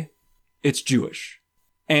day, it's Jewish,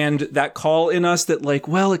 and that call in us that like,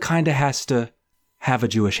 well, it kind of has to have a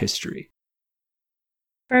Jewish history?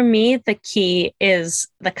 For me, the key is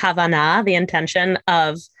the kavanah, the intention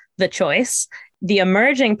of the choice. The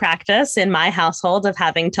emerging practice in my household of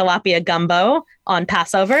having tilapia gumbo on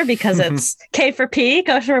Passover because it's K for P,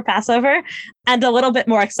 kosher for Passover, and a little bit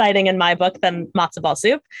more exciting in my book than matzo ball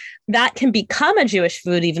soup. That can become a Jewish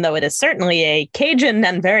food, even though it is certainly a Cajun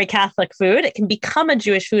and very Catholic food. It can become a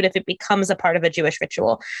Jewish food if it becomes a part of a Jewish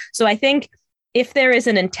ritual. So I think if there is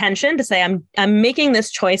an intention to say, I'm making this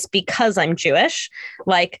choice because I'm Jewish,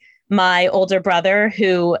 like my older brother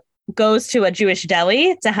who goes to a Jewish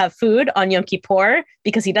deli to have food on Yom Kippur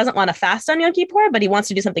because he doesn't want to fast on Yom Kippur, but he wants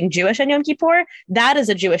to do something Jewish on Yom Kippur. That is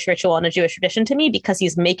a Jewish ritual and a Jewish tradition to me because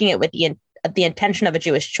he's making it with the intention of a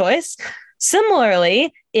Jewish choice.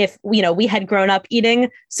 Similarly, if we had grown up eating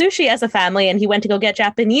sushi as a family and he went to go get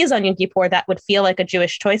Japanese on Yom Kippur, that would feel like a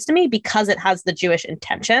Jewish choice to me because it has the Jewish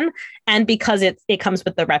intention and because it comes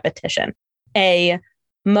with the repetition. A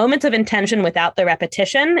moment of intention without the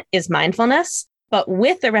repetition is mindfulness. But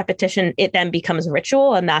with the repetition, it then becomes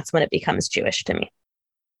ritual, and that's when it becomes Jewish to me.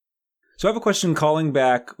 So I have a question calling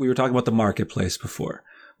back. We were talking about the marketplace before.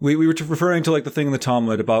 We were referring to like the thing in the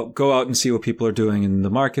Talmud about go out and see what people are doing in the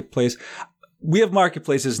marketplace. We have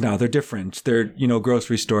marketplaces now. They're different. They're,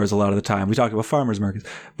 grocery stores a lot of the time. We talk about farmers markets.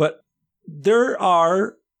 But there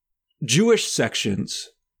are Jewish sections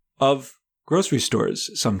of grocery stores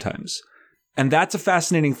sometimes. And that's a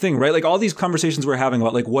fascinating thing, right? Like all these conversations we're having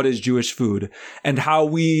about like what is Jewish food and how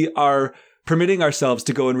we are permitting ourselves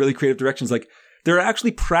to go in really creative directions. Like there are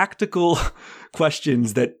actually practical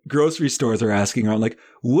questions that grocery stores are asking around like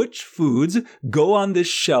which foods go on this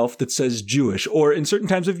shelf that says Jewish, or in certain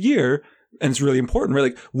times of year, and it's really important, right?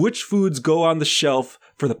 Like which foods go on the shelf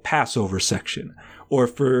for the Passover section or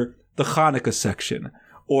for the Hanukkah section,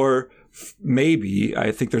 or maybe,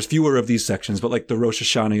 I think there's fewer of these sections, but like the Rosh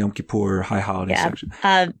Hashanah, Yom Kippur, High Holiday section.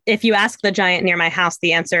 If you ask the giant near my house,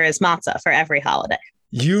 the answer is matzah for every holiday.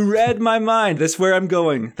 You read my mind. That's where I'm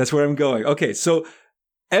going. Okay, so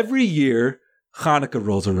every year Hanukkah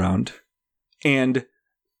rolls around and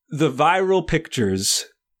the viral pictures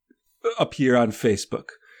appear on Facebook.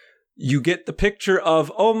 You get the picture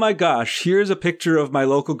of, oh my gosh, here's a picture of my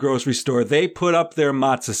local grocery store. They put up their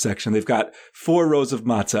matzah section. They've got 4 rows of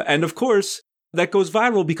matzah. And of course, that goes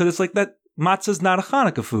viral because it's like that matzah's not a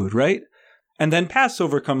Hanukkah food, right? And then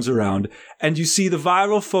Passover comes around and you see the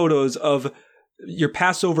viral photos of your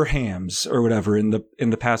Passover hams or whatever in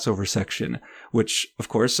the Passover section, which of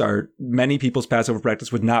course are many people's Passover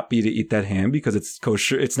practice would not be to eat that ham because it's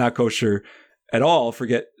kosher. It's not kosher at all.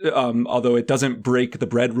 Although it doesn't break the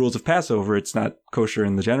bread rules of Passover, it's not kosher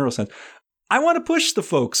in the general sense. I want to push the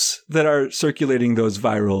folks that are circulating those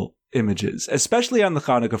viral images, especially on the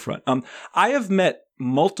Hanukkah front. I have met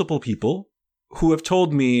multiple people who have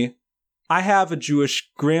told me I have a Jewish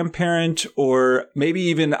grandparent, or maybe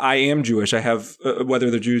even I am Jewish. I have, whether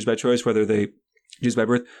they're Jews by choice, whether they're Jews by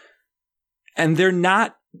birth. And they're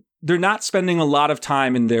not spending a lot of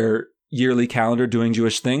time in their yearly calendar doing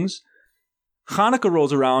Jewish things. Hanukkah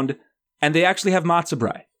rolls around and they actually have matzah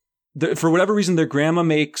brai. For whatever reason, their grandma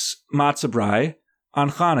makes matzah brai on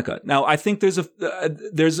Hanukkah. Now, I think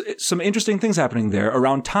there's some interesting things happening there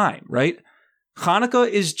around time, right? Hanukkah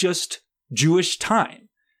is just Jewish time.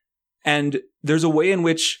 And there's a way in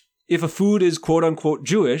which if a food is quote unquote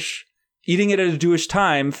Jewish, eating it at a Jewish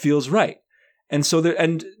time feels right. And so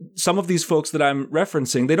and some of these folks that I'm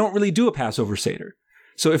referencing, they don't really do a Passover Seder.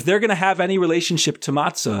 So if they're going to have any relationship to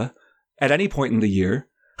matzah at any point in the year,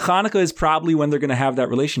 Hanukkah is probably when they're going to have that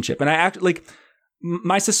relationship. And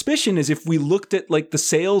my suspicion is if we looked at like the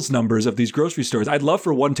sales numbers of these grocery stores, I'd love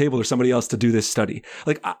for One Table or somebody else to do this study.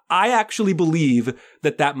 Like I actually believe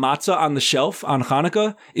that matzah on the shelf on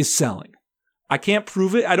Hanukkah is selling. I can't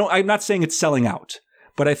prove it. I'm not saying it's selling out,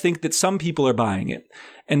 but I think that some people are buying it.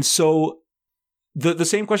 And so the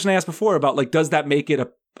same question I asked before about like, does that make it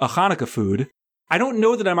a Hanukkah food? I don't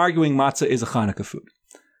know that I'm arguing matzah is a Hanukkah food,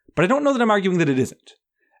 but I don't know that I'm arguing that it isn't.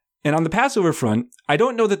 And on the Passover front, I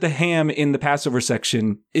don't know that the ham in the Passover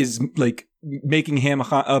section is like making ham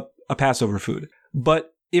a Passover food.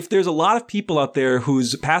 But if there's a lot of people out there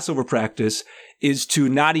whose Passover practice is to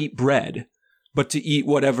not eat bread, but to eat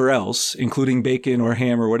whatever else, including bacon or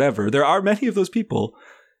ham or whatever, there are many of those people.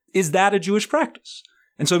 Is that a Jewish practice?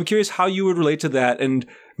 And so I'm curious how you would relate to that. And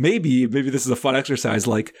maybe this is a fun exercise,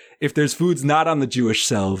 like if there's foods not on the Jewish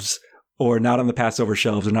shelves, or not on the Passover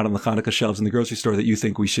shelves, or not on the Hanukkah shelves in the grocery store that you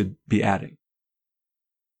think we should be adding?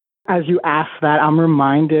 As you ask that, I'm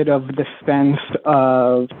reminded of the sense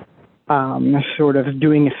of sort of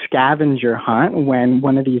doing a scavenger hunt when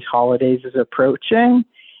one of these holidays is approaching.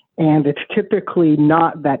 And it's typically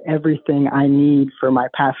not that everything I need for my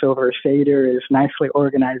Passover Seder is nicely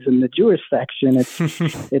organized in the Jewish section.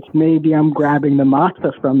 It's maybe I'm grabbing the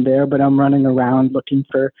matzah from there, but I'm running around looking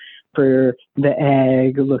for the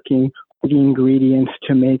egg, looking for the ingredients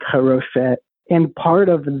to make haroset. And part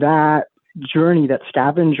of that journey, that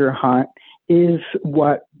scavenger hunt, is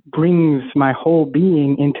what brings my whole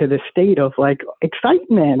being into the state of like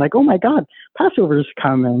excitement, like, oh my God, Passover's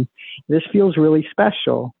coming. This feels really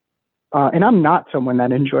special. And I'm not someone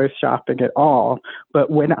that enjoys shopping at all,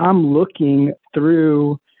 but when I'm looking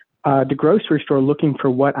through the grocery store, looking for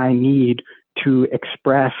what I need to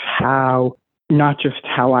express not just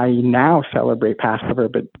how I now celebrate Passover,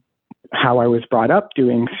 but how I was brought up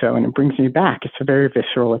doing so, and it brings me back. It's a very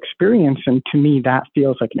visceral experience, and to me, that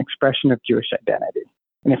feels like an expression of Jewish identity.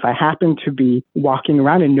 And if I happen to be walking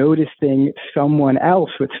around and noticing someone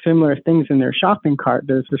else with similar things in their shopping cart,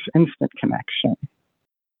 there's this instant connection.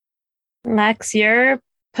 Max, your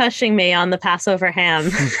pushing me on the Passover ham.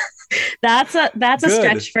 That's a Good.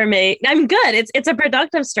 stretch for me. I'm good. It's a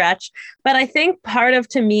productive stretch, but I think part of,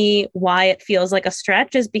 to me, why it feels like a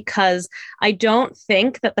stretch is because I don't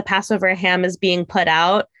think that the Passover ham is being put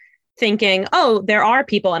out thinking, oh, there are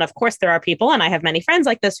people, and of course there are people, and I have many friends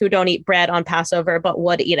like this who don't eat bread on Passover but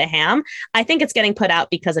would eat a ham. I think it's getting put out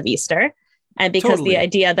because of Easter. And because Totally. the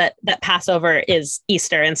idea that Passover is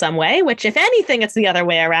Easter in some way, which if anything, it's the other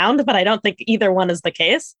way around, but I don't think either one is the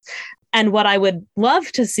case. And what I would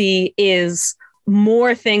love to see is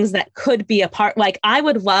more things that could be a part. Like I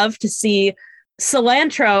would love to see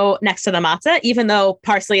cilantro next to the matzah, even though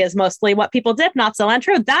parsley is mostly what people dip, not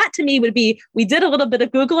cilantro. That to me would be, we did a little bit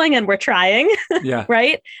of Googling and we're trying, Yeah.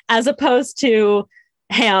 right? As opposed to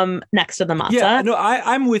ham next to the matzah. Yeah, no,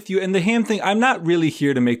 I'm with you. And the ham thing, I'm not really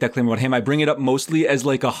here to make that claim about ham. I bring it up mostly as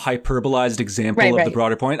like a hyperbolized example of the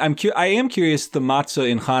broader point. I am curious, the matzah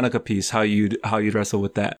in Hanukkah piece, how you'd wrestle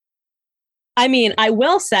with that. I mean, I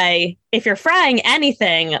will say, if you're frying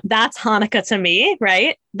anything, that's Hanukkah to me,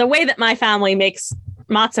 right? The way that my family makes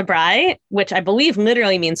matzah brai, which I believe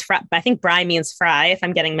literally means fry, I think brai means fry, if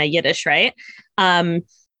I'm getting my Yiddish right,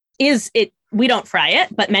 is it, we don't fry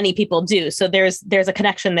it, but many people do. So there's a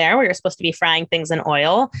connection there where you're supposed to be frying things in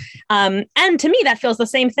oil. And to me, that feels the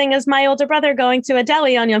same thing as my older brother going to a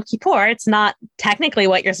deli on Yom Kippur. It's not technically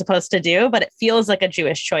what you're supposed to do, but it feels like a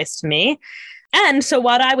Jewish choice to me. And so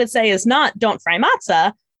what I would say is not don't fry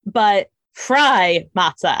matzah, but fry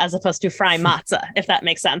matzah as opposed to fry matzah, if that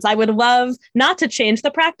makes sense. I would love not to change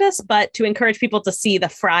the practice, but to encourage people to see the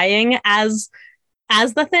frying as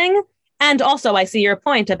the thing. And also I see your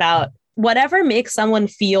point about whatever makes someone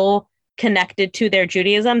feel connected to their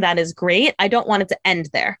Judaism, that is great. I don't want it to end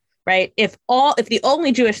there, right? If the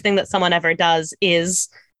only Jewish thing that someone ever does is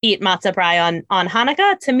eat matzah brai on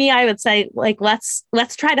Hanukkah, to me, I would say, like, let's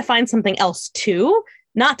try to find something else too,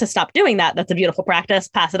 not to stop doing that. That's a beautiful practice.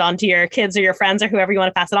 Pass it on to your kids or your friends or whoever you want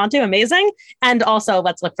to pass it on to. Amazing. And also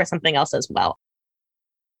let's look for something else as well.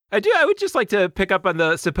 I would just like to pick up on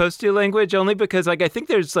the supposed to language, only because I think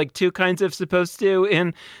there's two kinds of supposed to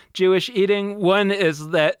in Jewish eating. One is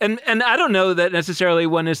that, and I don't know that necessarily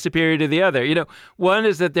one is superior to the other. One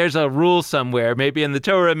is that there's a rule somewhere, maybe in the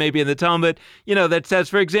Torah, maybe in the Talmud, that says,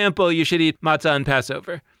 for example, you should eat matzah on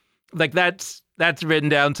Passover. That's written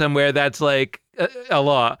down somewhere. That's like a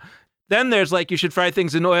law. Then there's you should fry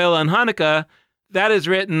things in oil on Hanukkah. That is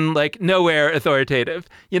written nowhere authoritative.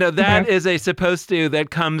 That is a supposed to that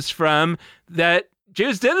comes from that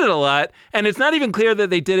Jews did it a lot. And it's not even clear that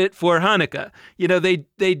they did it for Hanukkah.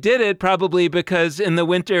 They did it probably because in the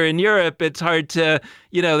winter in Europe, it's hard to,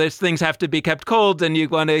 there's things have to be kept cold and you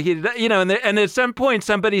want to heat it, and at some point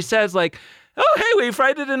somebody says oh, hey, we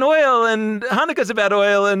fried it in oil, and Hanukkah's about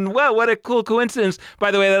oil, and wow, what a cool coincidence.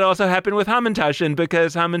 By the way, that also happened with Hamantash,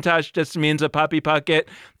 because Hamantash just means a poppy pocket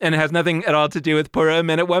and it has nothing at all to do with Purim.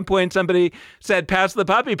 And at one point, somebody said, pass the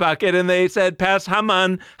poppy pocket, and they said, pass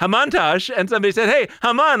Hamantash, and somebody said, hey,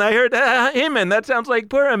 Haman, I heard Haman, that sounds like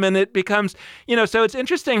Purim, and it becomes, so it's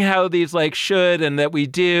interesting how these should and that we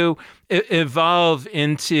do evolve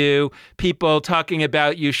into people talking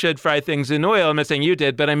about you should fry things in oil. I'm not saying you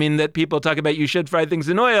did, but I mean that people talk about you should fry things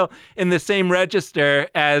in oil in the same register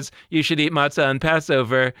as you should eat matzah on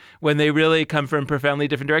Passover, when they really come from profoundly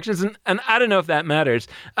different directions. And I don't know if that matters.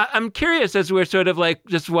 I'm curious, as we're sort of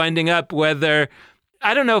just winding up, whether,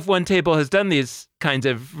 I don't know if One Table has done these kinds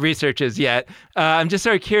of researches yet. I'm just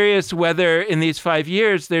sort of curious whether in these 5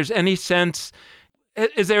 years there's any sense,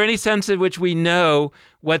 is there any sense in which we know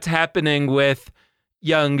what's happening with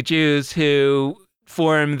young Jews who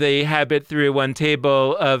form the habit through One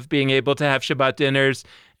Table of being able to have Shabbat dinners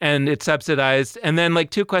and it's subsidized? And then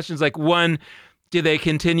two questions, one, do they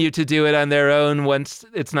continue to do it on their own once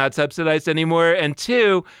it's not subsidized anymore? And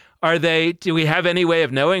two, do we have any way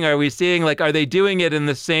of knowing? Are we seeing, are they doing it in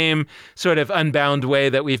the same sort of unbound way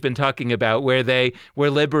that we've been talking about, where they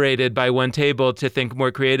were liberated by One Table to think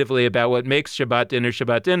more creatively about what makes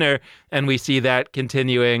Shabbat dinner, and we see that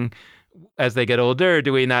continuing as they get older? Or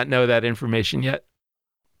do we not know that information yet?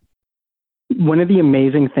 One of the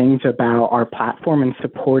amazing things about our platform and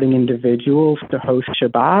supporting individuals to host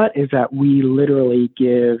Shabbat is that we literally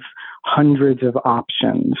give hundreds of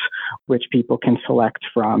options which people can select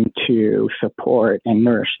from to support and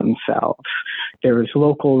nourish themselves. There's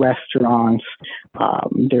local restaurants,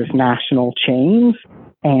 there's national chains,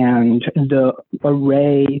 and the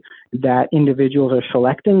array that individuals are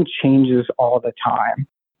selecting changes all the time.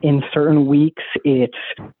 In certain weeks, it's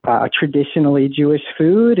traditionally Jewish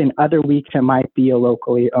food. In other weeks, it might be a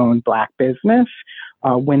locally owned Black business.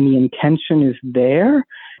 When the intention is there,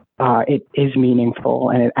 it is meaningful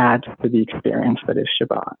and it adds to the experience that is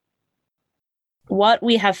Shabbat. What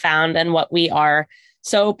we have found and what we are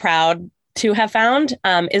so proud to have found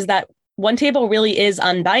is that One Table really is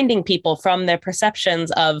unbinding people from their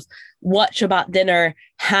perceptions of what Shabbat dinner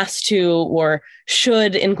has to or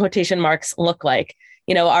should, in quotation marks, look like.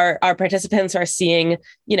 Our participants are seeing,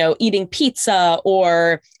 eating pizza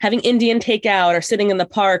or having Indian takeout or sitting in the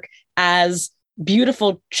park as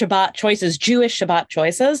beautiful Shabbat choices, Jewish Shabbat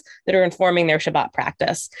choices that are informing their Shabbat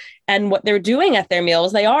practice. And what they're doing at their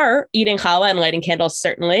meals, they are eating challah and lighting candles,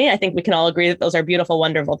 certainly. I think we can all agree that those are beautiful,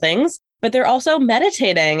 wonderful things. But they're also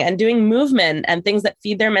meditating and doing movement and things that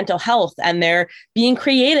feed their mental health. And they're being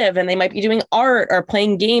creative, and they might be doing art or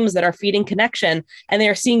playing games that are feeding connection. And they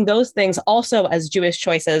are seeing those things also as Jewish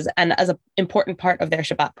choices and as an important part of their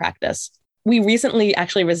Shabbat practice. We recently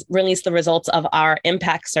actually released the results of our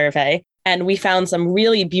impact survey, and we found some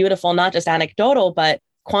really beautiful, not just anecdotal, but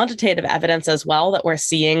quantitative evidence as well that we're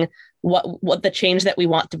seeing what the change that we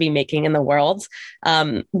want to be making in the world.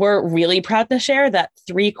 We're really proud to share that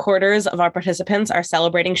 3/4 of our participants are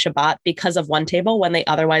celebrating Shabbat because of One Table when they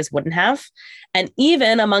otherwise wouldn't have. And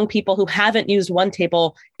even among people who haven't used One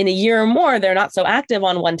Table in a year or more, they're not so active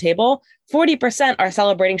on One Table, 40% are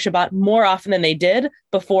celebrating Shabbat more often than they did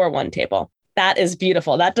before One Table. That is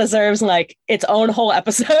beautiful. That deserves its own whole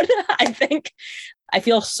episode, I think. I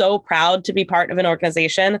feel so proud to be part of an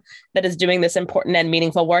organization that is doing this important and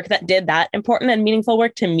meaningful work, that did that important and meaningful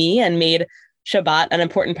work to me and made Shabbat an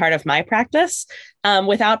important part of my practice,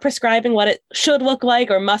 without prescribing what it should look like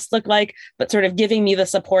or must look like, but sort of giving me the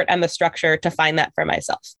support and the structure to find that for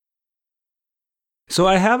myself. So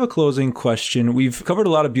I have a closing question. We've covered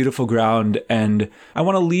a lot of beautiful ground, and I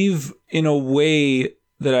want to leave in a way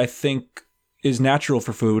that I think is natural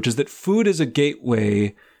for food, which is that food is a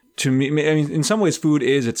gateway to me. I mean, in some ways, food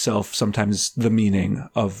is itself sometimes the meaning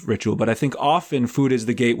of ritual, but I think often food is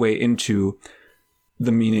the gateway into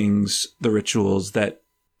the meanings, the rituals that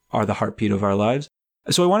are the heartbeat of our lives.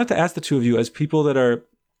 So I wanted to ask the two of you, as people that are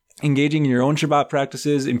engaging in your own Shabbat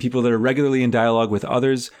practices and people that are regularly in dialogue with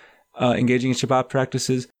others engaging in Shabbat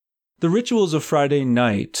practices, the rituals of Friday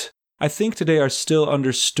night, I think today are still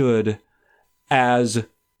understood as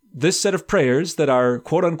this set of prayers that are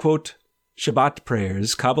quote unquote Shabbat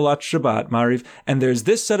prayers, Kabbalat Shabbat, Mariv, and there's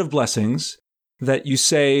this set of blessings that you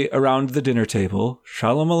say around the dinner table.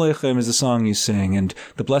 Shalom Aleichem is the song you sing, and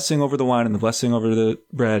the blessing over the wine and the blessing over the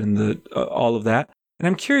bread and the all of that. And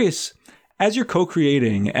I'm curious, as you're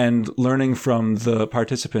co-creating and learning from the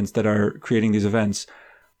participants that are creating these events,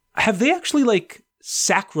 have they actually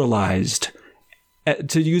sacralized,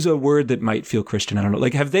 to use a word that might feel Christian, I don't know,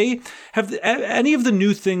 have any of the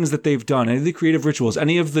new things that they've done, any of the creative rituals,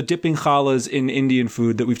 any of the dipping challahs in Indian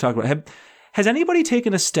food that we've talked about, has anybody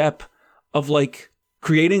taken a step of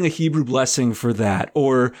creating a Hebrew blessing for that,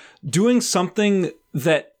 or doing something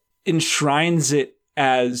that enshrines it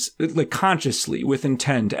as consciously with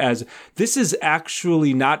intent, as this is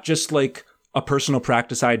actually not just a personal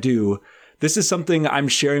practice I do. This is something I'm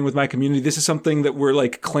sharing with my community. This is something that we're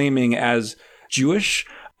claiming as Jewish.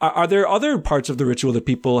 Are there other parts of the ritual that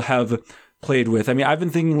people have played with? I mean, I've been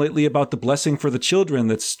thinking lately about the blessing for the children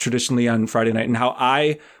that's traditionally on Friday night, and how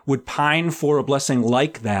I would pine for a blessing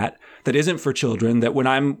like that isn't for children, that when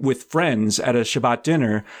I'm with friends at a Shabbat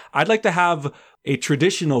dinner, I'd like to have a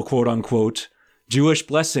traditional quote unquote Jewish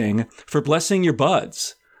blessing for blessing your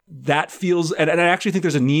buds. That feels, and I actually think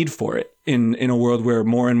there's a need for it in a world where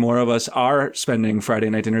more and more of us are spending Friday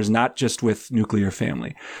night dinners, not just with nuclear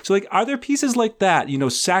family. So are there pieces like that,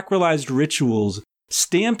 sacralized rituals,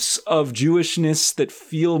 stamps of Jewishness that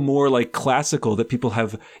feel more classical, that people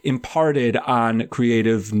have imparted on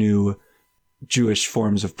creative new Jewish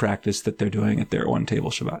forms of practice that they're doing at their One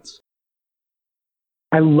Table Shabbats?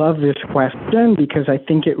 I love this question because I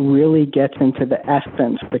think it really gets into the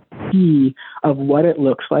essence, the key of what it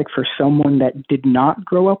looks like for someone that did not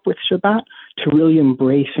grow up with Shabbat to really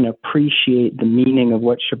embrace and appreciate the meaning of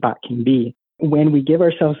what Shabbat can be. When we give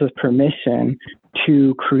ourselves the permission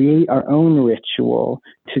to create our own ritual,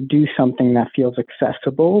 to do something that feels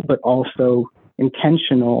accessible, but also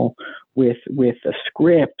intentional with a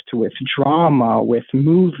script, with drama, with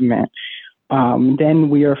movement, then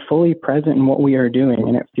we are fully present in what we are doing,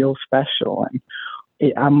 and it feels special.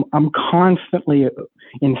 And I'm constantly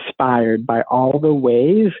inspired by all the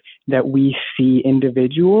ways that we see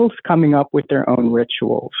individuals coming up with their own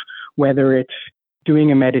rituals, whether it's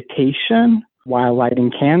doing a meditation while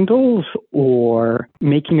lighting candles, or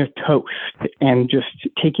making a toast and just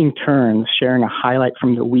taking turns sharing a highlight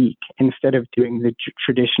from the week instead of doing the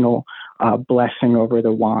traditional blessing over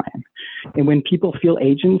the wine. And when people feel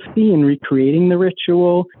agency in recreating the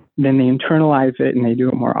ritual, then they internalize it and they do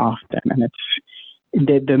it more often. And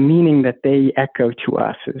it's the meaning that they echo to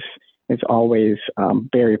us is always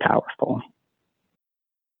very powerful.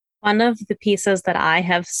 One of the pieces that I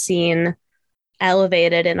have seen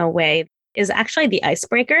elevated in a way is actually the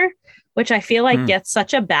icebreaker, which I feel like gets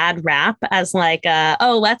such a bad rap as like,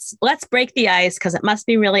 let's break the ice because it must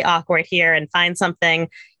be really awkward here and find something,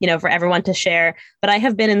 for everyone to share. But I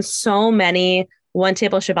have been in so many one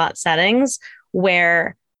table Shabbat settings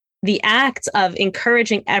where the act of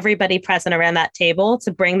encouraging everybody present around that table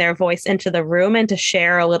to bring their voice into the room and to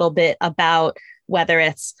share a little bit about whether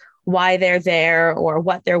it's why they're there or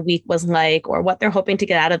what their week was like or what they're hoping to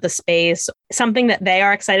get out of the space, something that they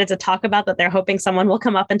are excited to talk about that they're hoping someone will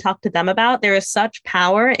come up and talk to them about. There is such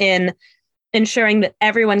power in ensuring that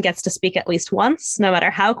everyone gets to speak at least once, no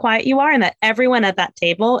matter how quiet you are, and that everyone at that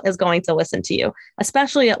table is going to listen to you,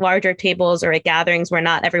 especially at larger tables or at gatherings where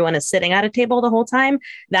not everyone is sitting at a table the whole time.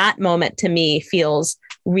 That moment to me feels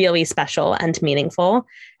really special and meaningful.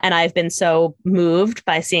 And I've been so moved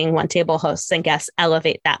by seeing one table hosts and guests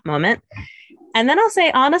elevate that moment. And then I'll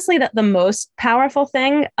say, honestly, that the most powerful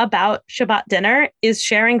thing about Shabbat dinner is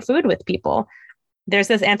sharing food with people. There's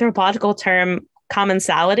this anthropological term,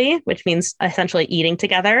 commensality, which means essentially eating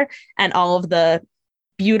together, and all of the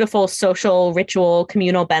beautiful social, ritual,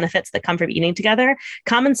 communal benefits that come from eating together.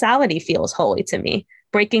 Commensality feels holy to me.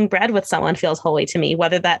 Breaking bread with someone feels holy to me,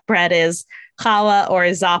 whether that bread is challah or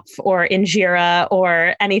zapf or injera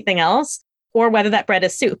or anything else, or whether that bread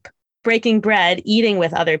is soup. Breaking bread, eating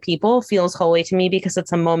with other people feels holy to me because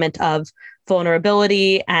it's a moment of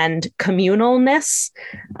vulnerability and communalness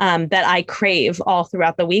that I crave all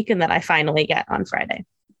throughout the week and that I finally get on Friday.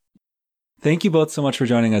 Thank you both so much for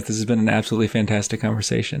joining us. This has been an absolutely fantastic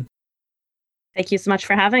conversation. Thank you so much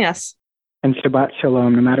for having us. And Shabbat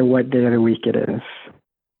Shalom, no matter what day of the week it is.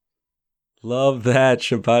 Love that.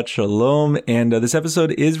 Shabbat Shalom. And this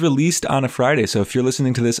episode is released on a Friday. So if you're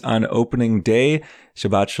listening to this on opening day,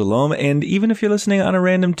 Shabbat Shalom. And even if you're listening on a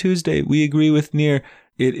random Tuesday, we agree with Nir.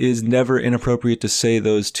 It is never inappropriate to say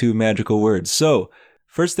those two magical words. So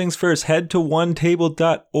first things first, head to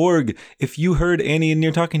onetable.org. If you heard Annie and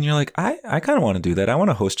Nir talking, you're like, I kind of want to do that. I want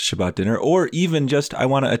to host a Shabbat dinner, or even just I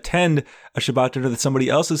want to attend a Shabbat dinner that somebody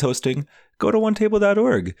else is hosting. Go to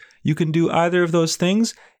onetable.org. You can do either of those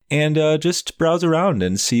things and just browse around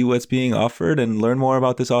and see what's being offered and learn more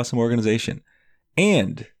about this awesome organization.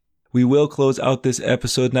 And we will close out this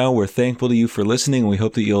episode now. We're thankful to you for listening. We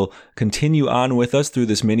hope that you'll continue on with us through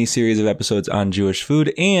this mini series of episodes on Jewish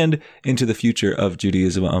food and into the future of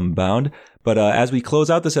Judaism Unbound. But as we close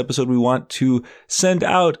out this episode, we want to send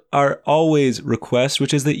out our always request,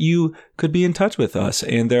 which is that you could be in touch with us.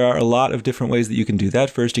 And there are a lot of different ways that you can do that.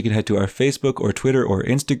 First, you can head to our Facebook or Twitter or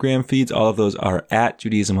Instagram feeds. All of those are at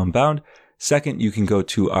Judaism Unbound. Second, you can go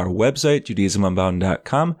to our website,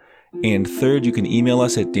 JudaismUnbound.com. And third, you can email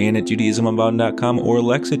us at dan@JudaismUnbound.com or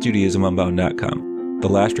lex@JudaismUnbound.com. The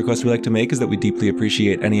last request we like to make is that we deeply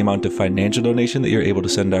appreciate any amount of financial donation that you're able to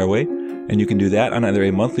send our way. And you can do that on either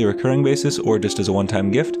a monthly recurring basis or just as a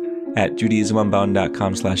one-time gift at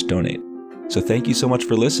JudaismUnbound.com/donate. So thank you so much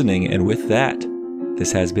for listening. And with that,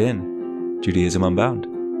 this has been Judaism Unbound.